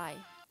supply.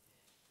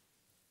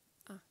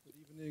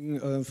 Good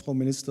evening, Frau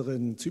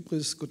Ministerin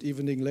Zypries. Good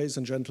evening, ladies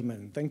and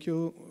gentlemen. Thank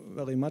you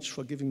very much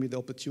for giving me the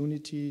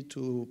opportunity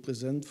to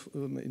present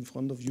in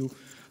front of you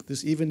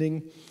this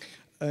evening.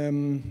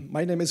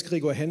 My name is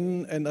Gregor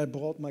Henn, and I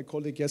brought my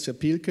colleague Jesse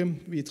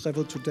Pielke. We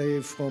traveled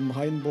today from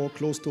Heinburg,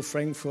 close to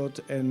Frankfurt,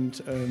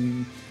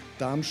 and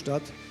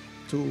Darmstadt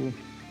to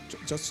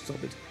just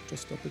stop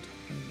it.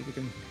 We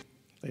can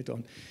later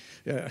on.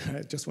 Yeah,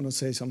 I just want to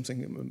say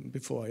something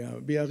before. Yeah,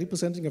 we are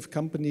representing a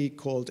company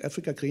called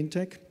Africa Green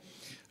Tech.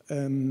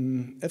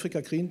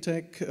 Africa Green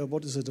Tech,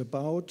 what is it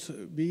about?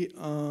 We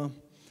are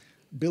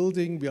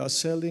building, we are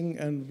selling,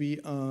 and we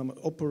are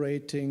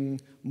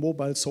operating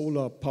mobile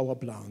solar power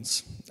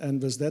plants.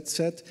 And with that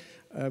said,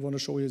 I want to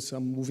show you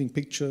some moving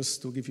pictures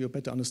to give you a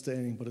better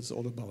understanding what it's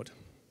all about.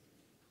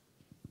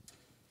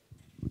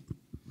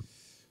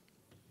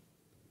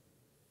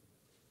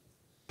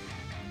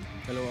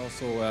 Hello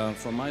also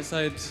from my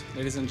side,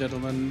 ladies and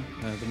gentlemen.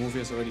 The movie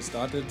has already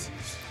started.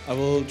 I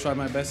will try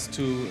my best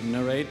to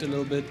narrate a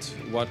little bit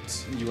what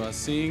you are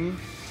seeing.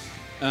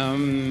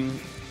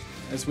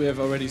 As we have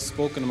already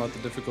spoken about the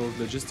difficult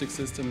logistics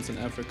systems in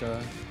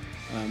Africa,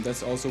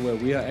 that's also where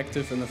we are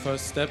active in the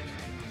first step.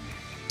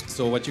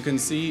 So what you can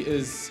see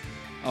is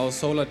our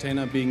solar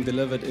container being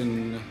delivered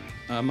in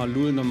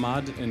Amalul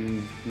Nomad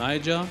in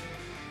Niger.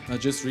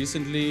 Just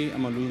recently,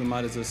 Amalul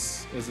Nomad is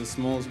a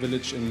small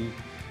village in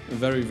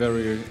very,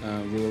 very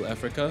rural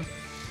Africa.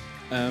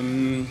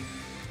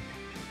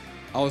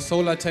 Our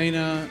solar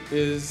container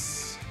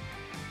is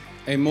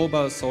a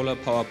mobile solar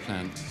power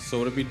plant. So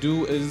what we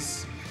do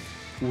is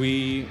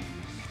we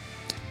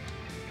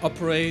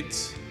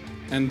operate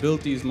and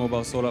build these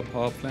mobile solar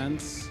power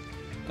plants,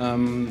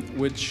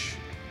 which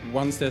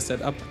once they're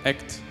set up,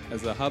 act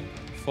as a hub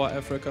for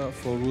Africa,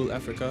 for rural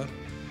Africa.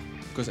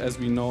 Because as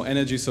we know,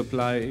 energy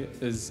supply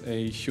is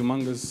a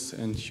humongous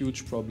and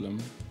huge problem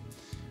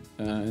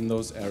in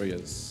those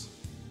areas.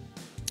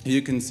 Here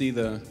you can see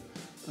the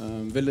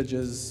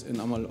villages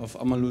of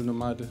Amalul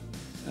Nomad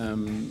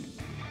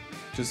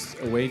just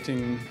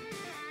awaiting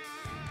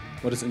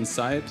what is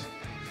inside,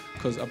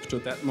 because up to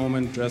that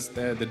moment, just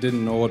there, they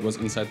didn't know what was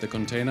inside the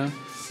container.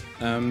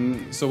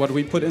 So what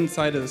we put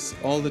inside is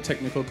all the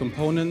technical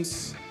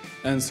components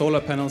and solar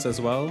panels as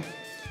well,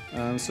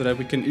 so that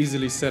we can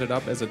easily set it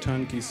up as a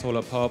turnkey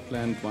solar power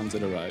plant once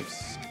it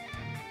arrives.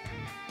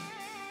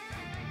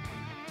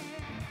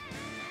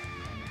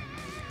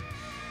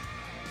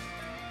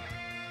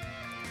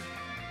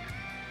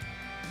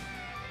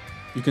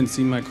 You can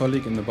see my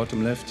colleague in the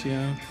bottom left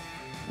here,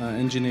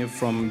 engineer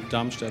from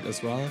Darmstadt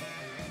as well.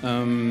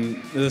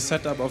 The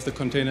setup of the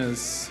container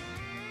is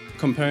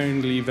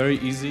comparatively very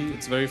easy.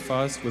 It's very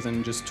fast.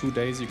 Within just 2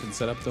 days, you can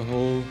set up the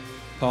whole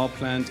power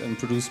plant and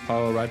produce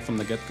power right from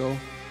the get-go.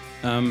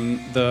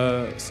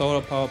 The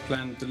solar power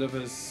plant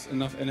delivers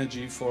enough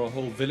energy for a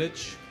whole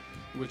village,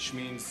 which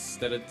means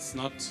that it's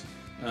not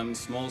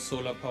small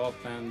solar power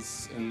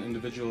plants in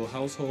individual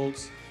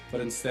households, but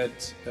instead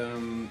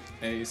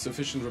a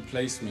sufficient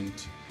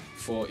replacement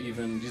for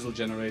even diesel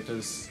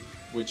generators,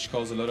 which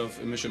cause a lot of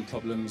emission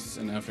problems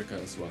in Africa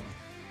as well.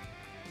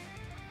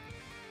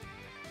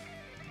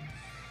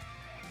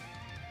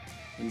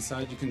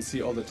 Inside you can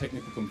see all the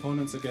technical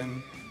components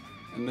again,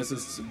 and this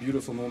is a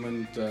beautiful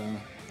moment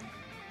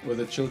where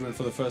the children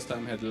for the first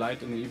time had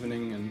light in the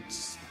evening and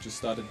just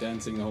started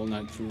dancing the whole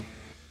night through.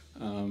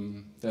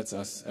 That's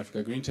us,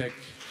 Africa Green Tech.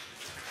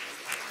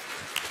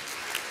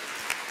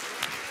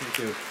 Thank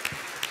you.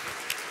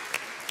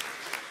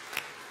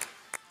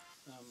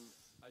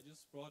 I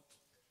just brought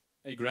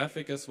a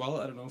graphic as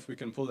well. I don't know if we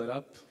can pull that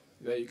up.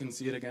 There you can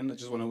see it again. I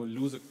just want to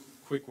lose a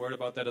quick word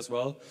about that as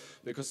well,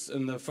 because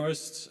in the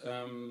first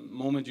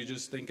moment you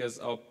just think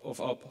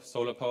of our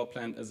solar power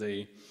plant as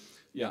a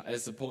yeah,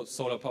 as a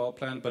solar power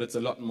plant, but it's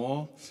a lot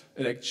more.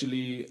 It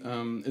actually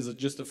is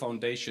just a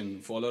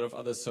foundation for a lot of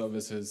other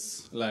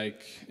services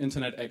like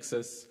internet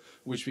access,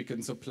 which we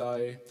can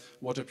supply,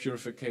 water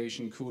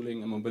purification,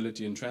 cooling, and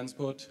mobility and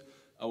transport.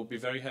 I would be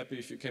very happy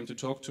if you came to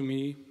talk to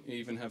me,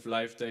 even have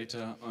live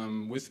data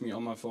with me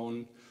on my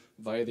phone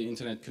via the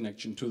internet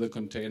connection to the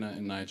container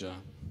in Niger.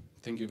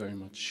 Thank you very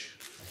much.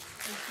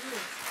 Thank you.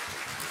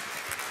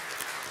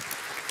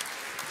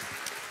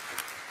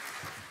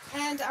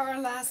 And our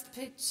last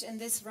pitch in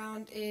this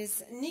round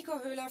is Nico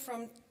Höhler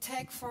from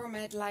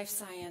Tech4Med Life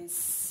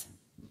Science.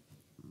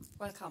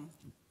 Welcome.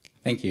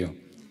 Thank you.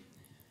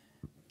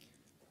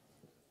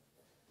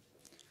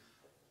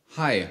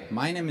 Hi,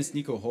 my name is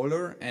Nico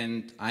Höhler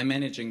and I'm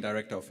Managing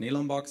Director of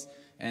Nelonbox.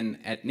 And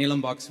at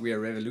Nelonbox we are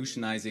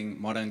revolutionizing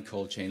modern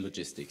cold chain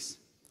logistics.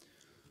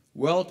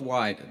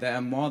 Worldwide, there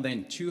are more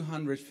than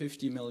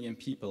 250 million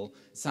people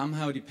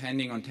somehow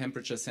depending on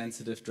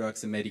temperature-sensitive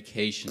drugs and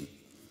medication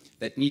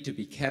that need to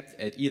be kept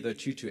at either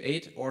 2 to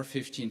 8 or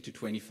 15 to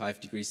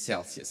 25 degrees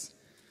Celsius.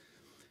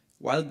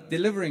 While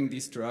delivering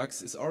these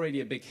drugs is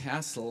already a big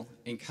hassle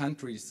in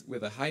countries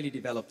with a highly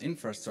developed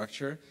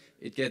infrastructure,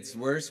 it gets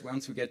worse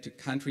once we get to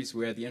countries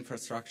where the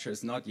infrastructure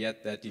is not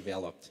yet that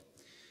developed.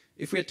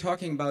 If we're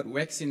talking about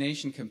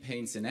vaccination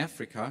campaigns in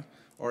Africa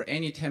or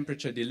any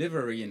temperature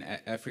delivery in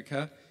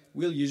Africa,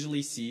 we'll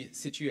usually see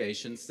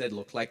situations that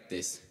look like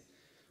this.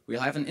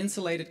 We'll have an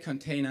insulated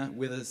container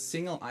with a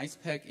single ice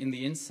pack in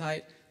the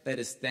inside that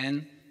is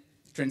then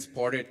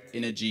transported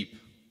in a jeep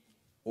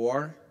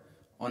or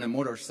on a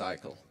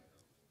motorcycle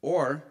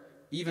or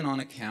even on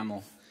a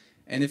camel.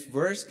 And if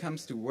worse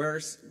comes to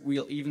worse,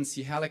 we'll even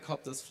see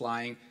helicopters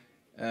flying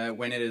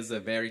when it is a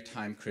very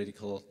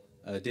time-critical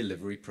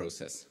delivery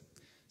process.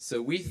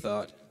 So we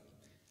thought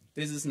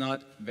this is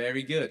not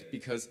very good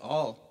because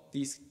all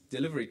these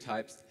delivery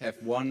types have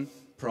one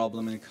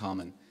problem in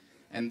common.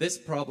 And this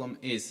problem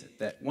is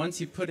that once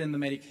you put in the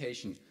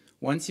medication,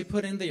 once you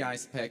put in the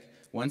ice pack,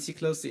 once you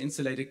close the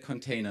insulated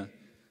container,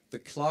 the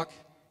clock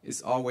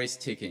is always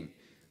ticking.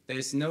 There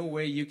is no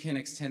way you can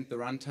extend the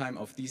runtime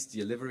of these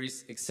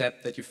deliveries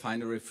except that you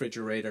find a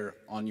refrigerator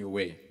on your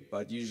way,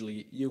 but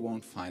usually you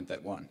won't find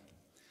that one.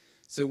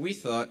 So we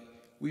thought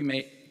we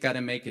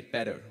gotta make it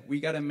better. We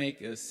gotta make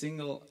a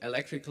single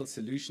electrical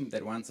solution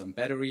that runs on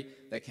battery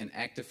that can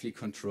actively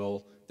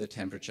control the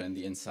temperature in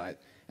the inside.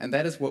 And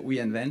that is what we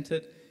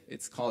invented.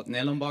 It's called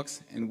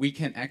Nelonbox, and we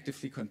can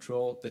actively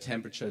control the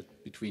temperature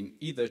between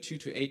either 2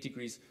 to 8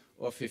 degrees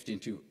or 15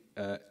 to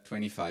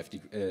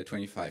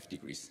 25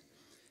 degrees.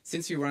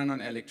 Since we run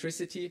on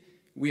electricity,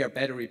 we are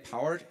battery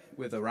powered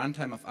with a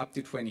runtime of up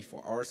to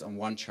 24 hours on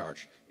one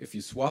charge. If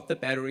you swap the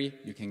battery,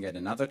 you can get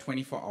another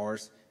 24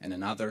 hours and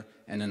another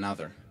and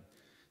another.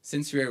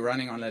 Since we are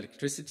running on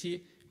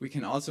electricity, we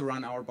can also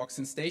run our box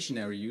in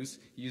stationary use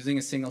using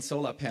a single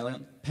solar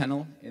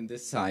panel in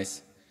this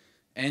size.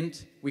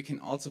 And we can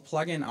also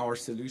plug in our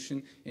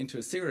solution into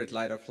a cigarette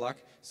lighter plug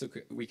so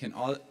we can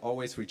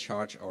always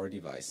recharge our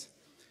device.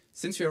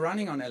 Since we are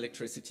running on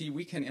electricity,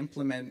 we can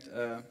implement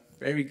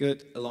very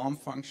good alarm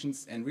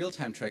functions and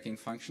real-time tracking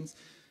functions.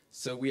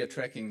 So we are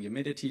tracking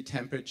humidity,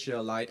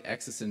 temperature, light,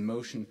 axis, and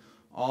motion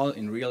all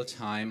in real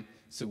time,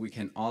 so we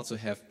can also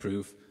have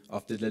proof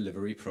of the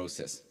delivery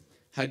process.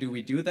 How do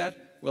we do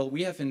that? Well,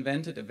 we have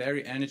invented a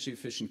very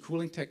energy-efficient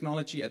cooling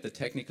technology at the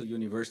Technical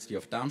University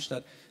of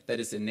Darmstadt that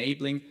is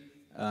enabling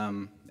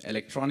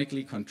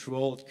electronically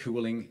controlled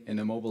cooling in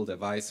a mobile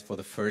device for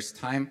the first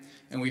time,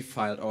 and we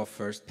filed our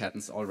first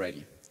patents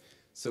already.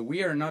 So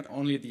we are not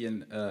only the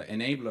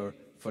enabler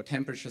for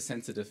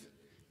temperature-sensitive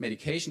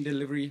medication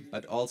delivery,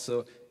 but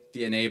also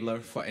the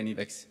enabler for any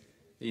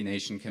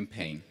vaccination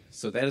campaign.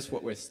 So that is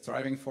what we're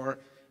striving for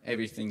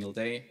every single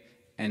day.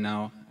 And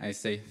now I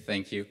say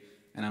thank you,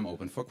 and I'm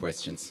open for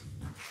questions.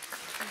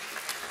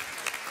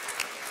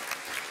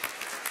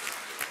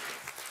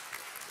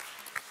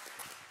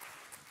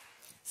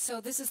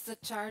 So this is the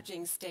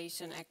charging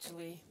station,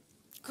 actually.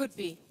 Could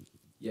be.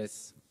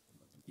 Yes.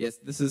 Yes,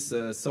 this is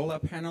a solar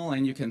panel,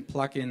 and you can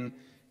plug in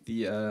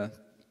the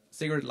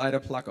cigarette lighter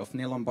plug of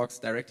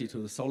Nelonbox directly to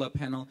the solar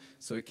panel,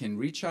 so it can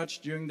recharge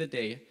during the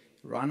day,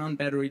 run on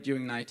battery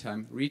during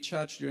nighttime,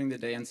 recharge during the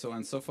day, and so on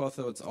and so forth.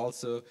 So it's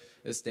also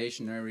a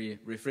stationary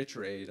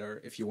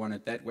refrigerator if you want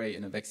it that way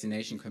in a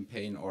vaccination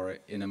campaign or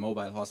in a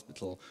mobile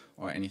hospital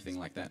or anything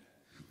like that.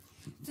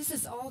 This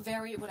is all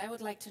very, what I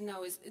would like to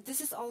know is, this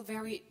is all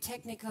very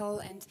technical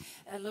and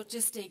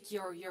logistic,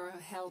 your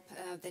help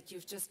that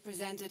you've just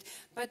presented.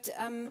 But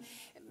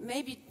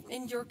maybe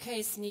in your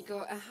case,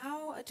 Nico,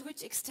 to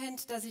which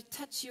extent does it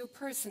touch you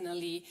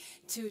personally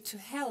to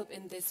help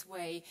in this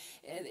way?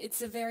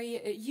 It's a very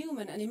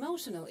human and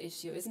emotional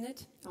issue, isn't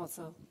it,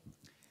 also?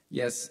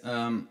 Yes,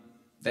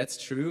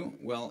 that's true.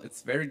 Well,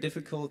 it's very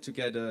difficult to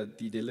get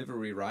the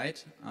delivery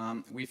right.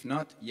 We've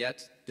not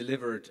yet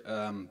delivered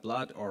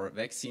blood or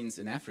vaccines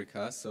in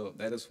Africa, so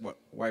that is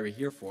why we're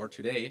here for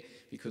today,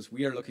 because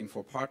we are looking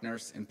for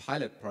partners in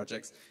pilot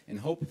projects, and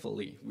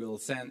hopefully we'll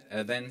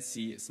then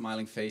see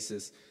smiling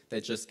faces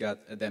that just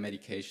got their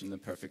medication in the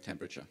perfect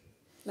temperature.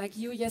 Like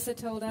you, Jesse,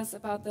 told us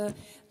about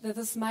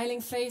the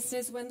smiling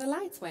faces when the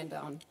lights went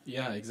on.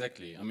 Yeah,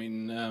 exactly. I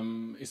mean,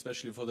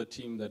 especially for the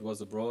team that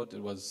was abroad,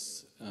 it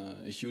was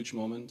a huge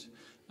moment.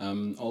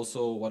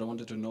 Also, what I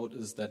wanted to note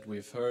is that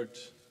we've heard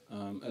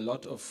a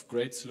lot of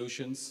great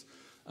solutions,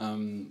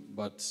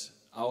 but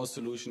our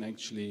solution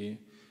actually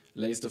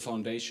lays the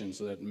foundation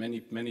so that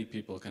many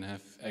people can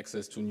have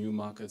access to new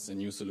markets and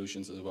new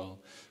solutions as well.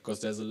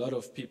 Because there's a lot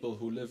of people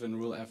who live in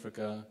rural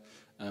Africa,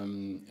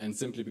 and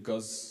simply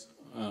because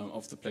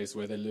of the place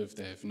where they live,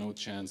 they have no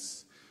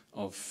chance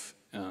of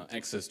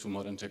access to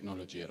modern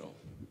technology at all.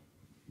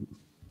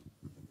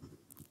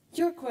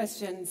 Your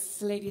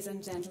questions, ladies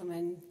and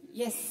gentlemen.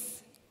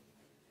 Yes.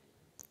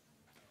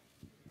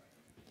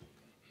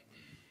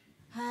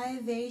 Hi,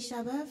 Veri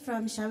Shaba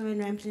from Shaba and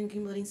Rampton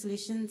Green Building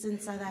Solutions in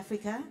South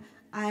Africa.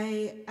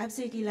 I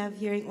absolutely love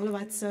hearing all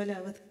about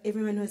solar with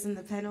everyone who's in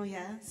the panel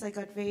here, so I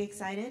got very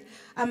excited.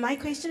 My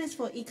question is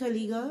for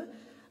Ecoligo,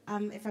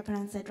 if I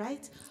pronounce that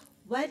right.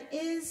 What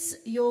is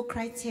your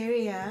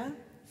criteria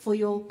for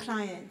your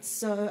clients?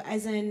 So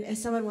as in, if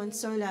someone wants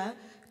solar,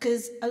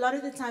 because a lot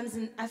of the times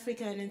in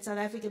Africa and in South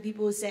Africa,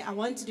 people will say, I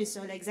want to do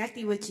solar,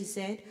 exactly what you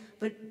said,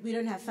 but we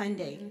don't have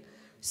funding.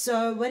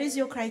 So what is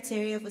your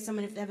criteria for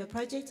someone if they have a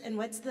project, and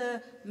what's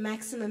the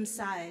maximum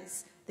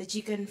size that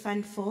you can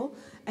fund for?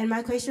 And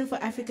my question for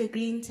Africa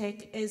Green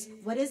Tech is,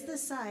 what is the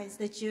size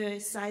that you're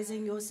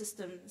sizing your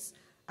systems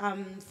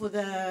for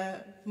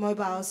the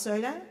mobile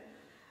solar?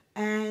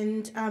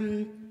 And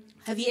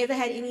have you ever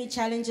had any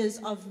challenges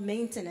of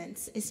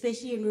maintenance,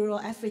 especially in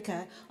rural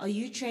Africa? Are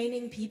you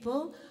training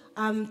people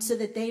so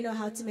that they know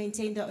how to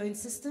maintain their own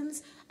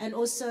systems? And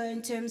also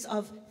in terms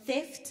of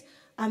theft,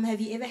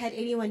 have you ever had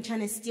anyone trying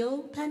to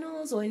steal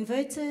panels or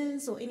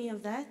inverters or any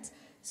of that?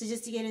 So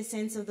just to get a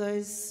sense of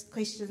those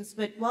questions.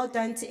 But well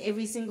done to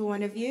every single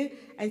one of you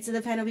and to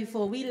the panel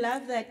before. We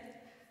love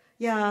that.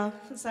 Yeah,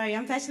 sorry,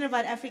 I'm passionate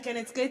about Africa, and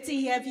it's good to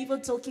hear people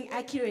talking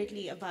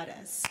accurately about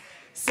us.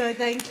 So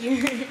thank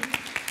you.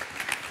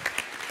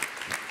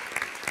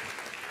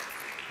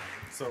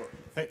 So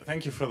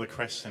thank you for the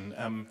question.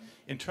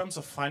 In terms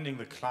of finding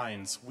the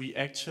clients, we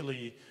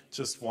actually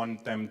just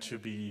want them to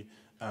be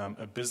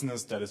a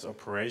business that is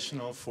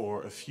operational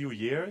for a few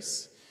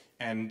years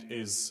and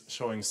is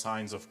showing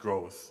signs of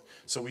growth.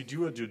 So we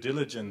do a due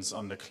diligence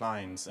on the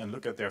clients and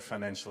look at their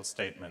financial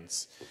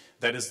statements.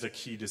 That is the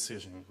key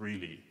decision,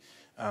 really.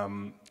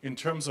 In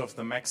terms of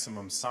the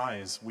maximum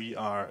size, we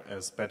are,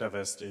 as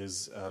BetterVest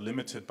is,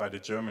 limited by the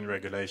German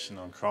regulation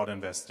on crowd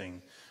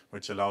investing,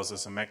 which allows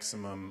us a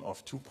maximum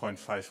of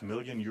 2.5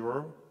 million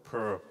euro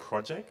per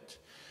project.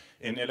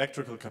 In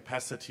electrical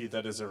capacity,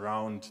 that is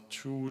around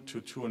 2 to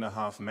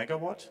 2.5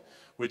 megawatt,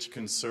 which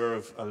can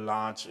serve a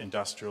large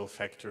industrial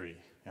factory.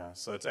 Yeah,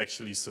 so it's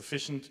actually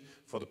sufficient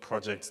for the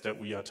projects that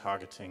we are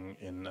targeting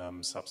in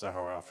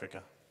sub-Saharan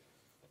Africa.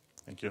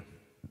 Thank you.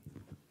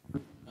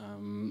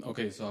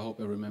 Okay, so I hope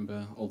I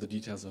remember all the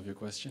details of your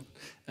question.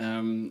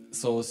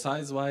 So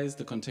size-wise,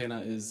 the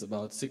container is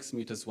about 6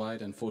 meters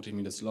wide and 40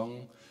 meters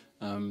long.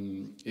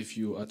 If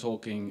you are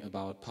talking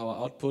about power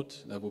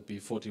output, that would be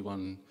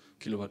 41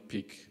 kilowatt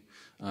peak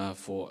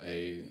for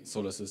a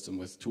solar system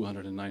with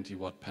 290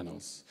 watt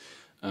panels.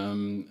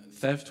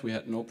 Theft we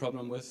had no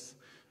problem with.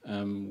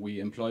 We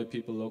employ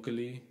people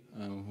locally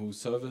who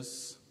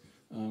service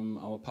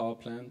our power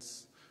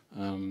plants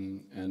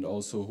and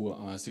also who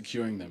are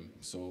securing them.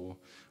 So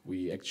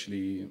we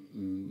actually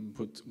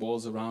put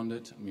walls around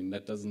it. I mean,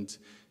 that doesn't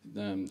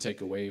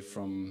take away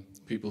from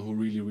people who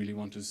really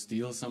want to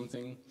steal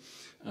something.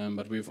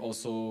 But we've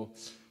also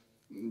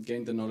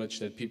gained the knowledge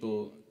that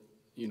people,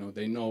 you know,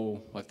 they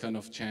know what kind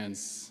of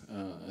chance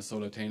a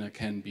solar container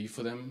can be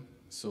for them.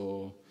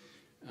 So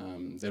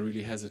they're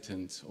really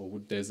hesitant,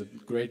 or there's a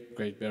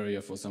great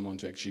barrier for someone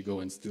to actually go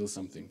and steal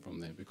something from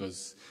there,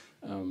 because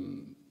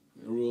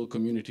rural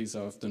communities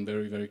are often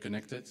very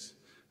connected,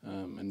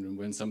 and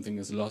when something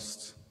is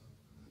lost,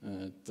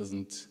 it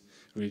doesn't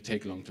really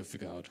take long to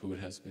figure out who it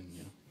has been.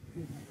 Yeah.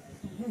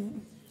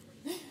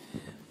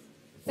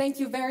 Thank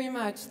you very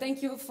much.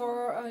 Thank you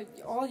for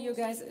all you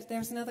guys.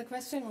 There's another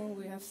question. Oh,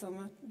 we have so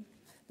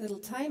little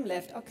time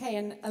left. Okay,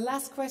 and a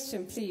last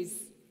question,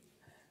 please.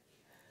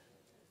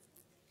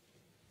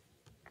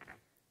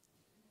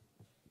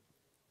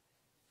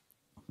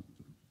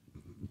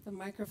 The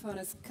microphone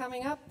is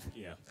coming up.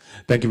 Yeah.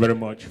 Thank you very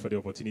much for the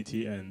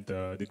opportunity and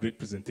the great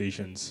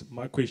presentations.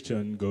 My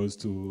question goes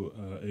to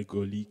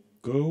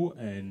Ecoligo,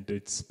 and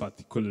it's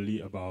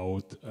particularly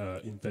about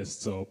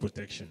investor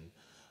protection.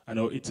 I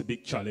know it's a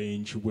big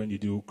challenge when you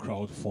do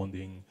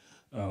crowdfunding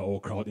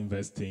or crowd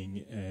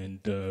investing,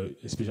 and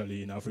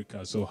especially in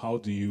Africa. So how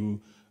do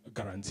you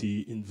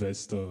guarantee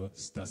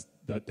investors that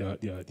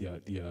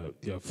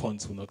their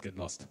funds will not get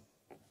lost?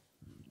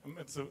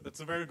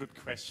 It's a very good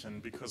question,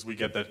 because we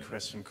get that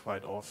question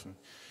quite often.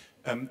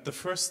 The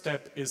first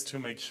step is to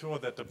make sure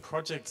that the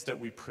projects that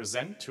we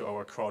present to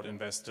our crowd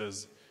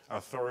investors are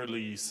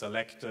thoroughly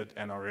selected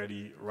and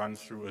already run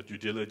through a due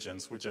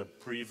diligence, which I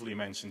briefly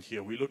mentioned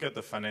here. We look at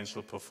the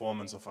financial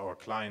performance of our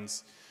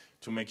clients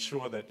to make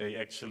sure that they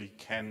actually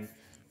can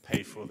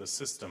pay for the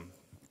system.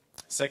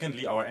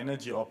 Secondly, our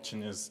energy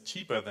option is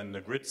cheaper than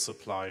the grid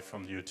supply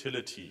from the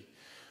utility.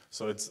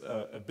 So it's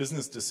a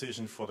business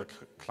decision for the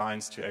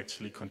clients to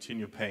actually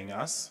continue paying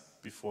us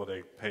before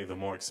they pay the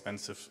more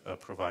expensive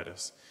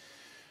providers.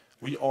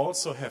 We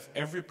also have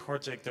every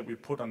project that we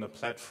put on the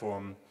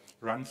platform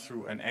run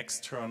through an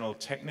external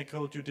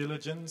technical due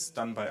diligence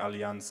done by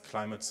Allianz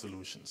Climate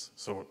Solutions.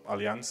 So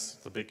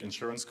Allianz, the big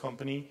insurance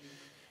company,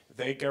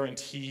 they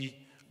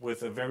guarantee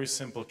with a very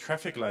simple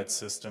traffic light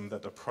system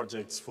that the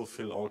projects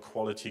fulfill all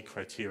quality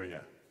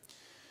criteria.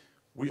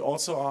 We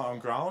also are on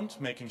ground,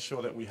 making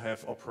sure that we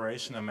have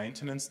operation and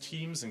maintenance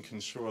teams and can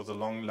ensure the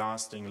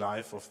long-lasting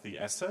life of the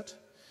asset.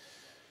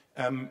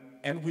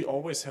 And we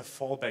always have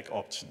fallback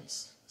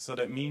options. So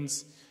that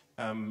means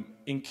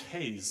in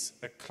case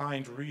a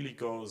client really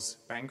goes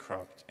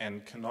bankrupt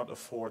and cannot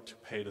afford to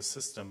pay the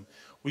system,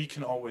 we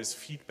can always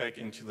feed back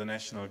into the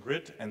national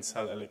grid and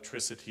sell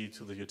electricity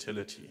to the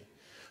utility.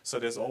 So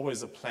there's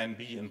always a plan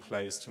B in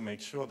place to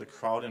make sure the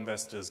crowd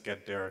investors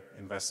get their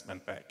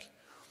investment back.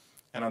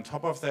 And on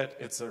top of that,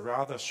 it's a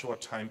rather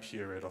short time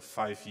period of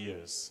 5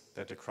 years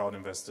that the crowd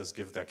investors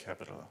give their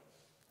capital.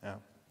 Yeah.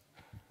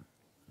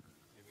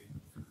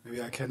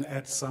 Maybe I can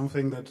add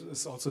something that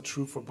is also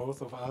true for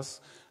both of us.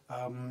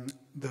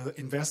 The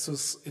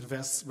investors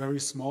invest very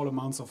small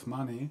amounts of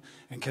money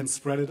and can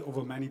spread it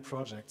over many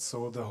projects.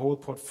 So the whole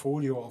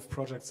portfolio of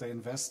projects they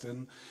invest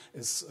in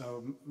is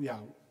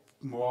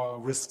more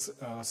risk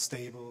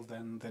stable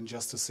than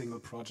just a single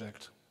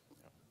project.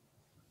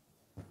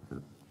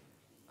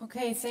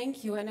 Okay,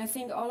 thank you. And I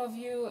think all of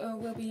you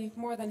will be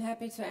more than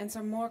happy to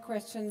answer more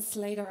questions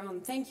later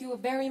on. Thank you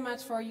very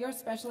much for your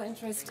special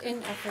interest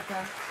in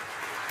Africa.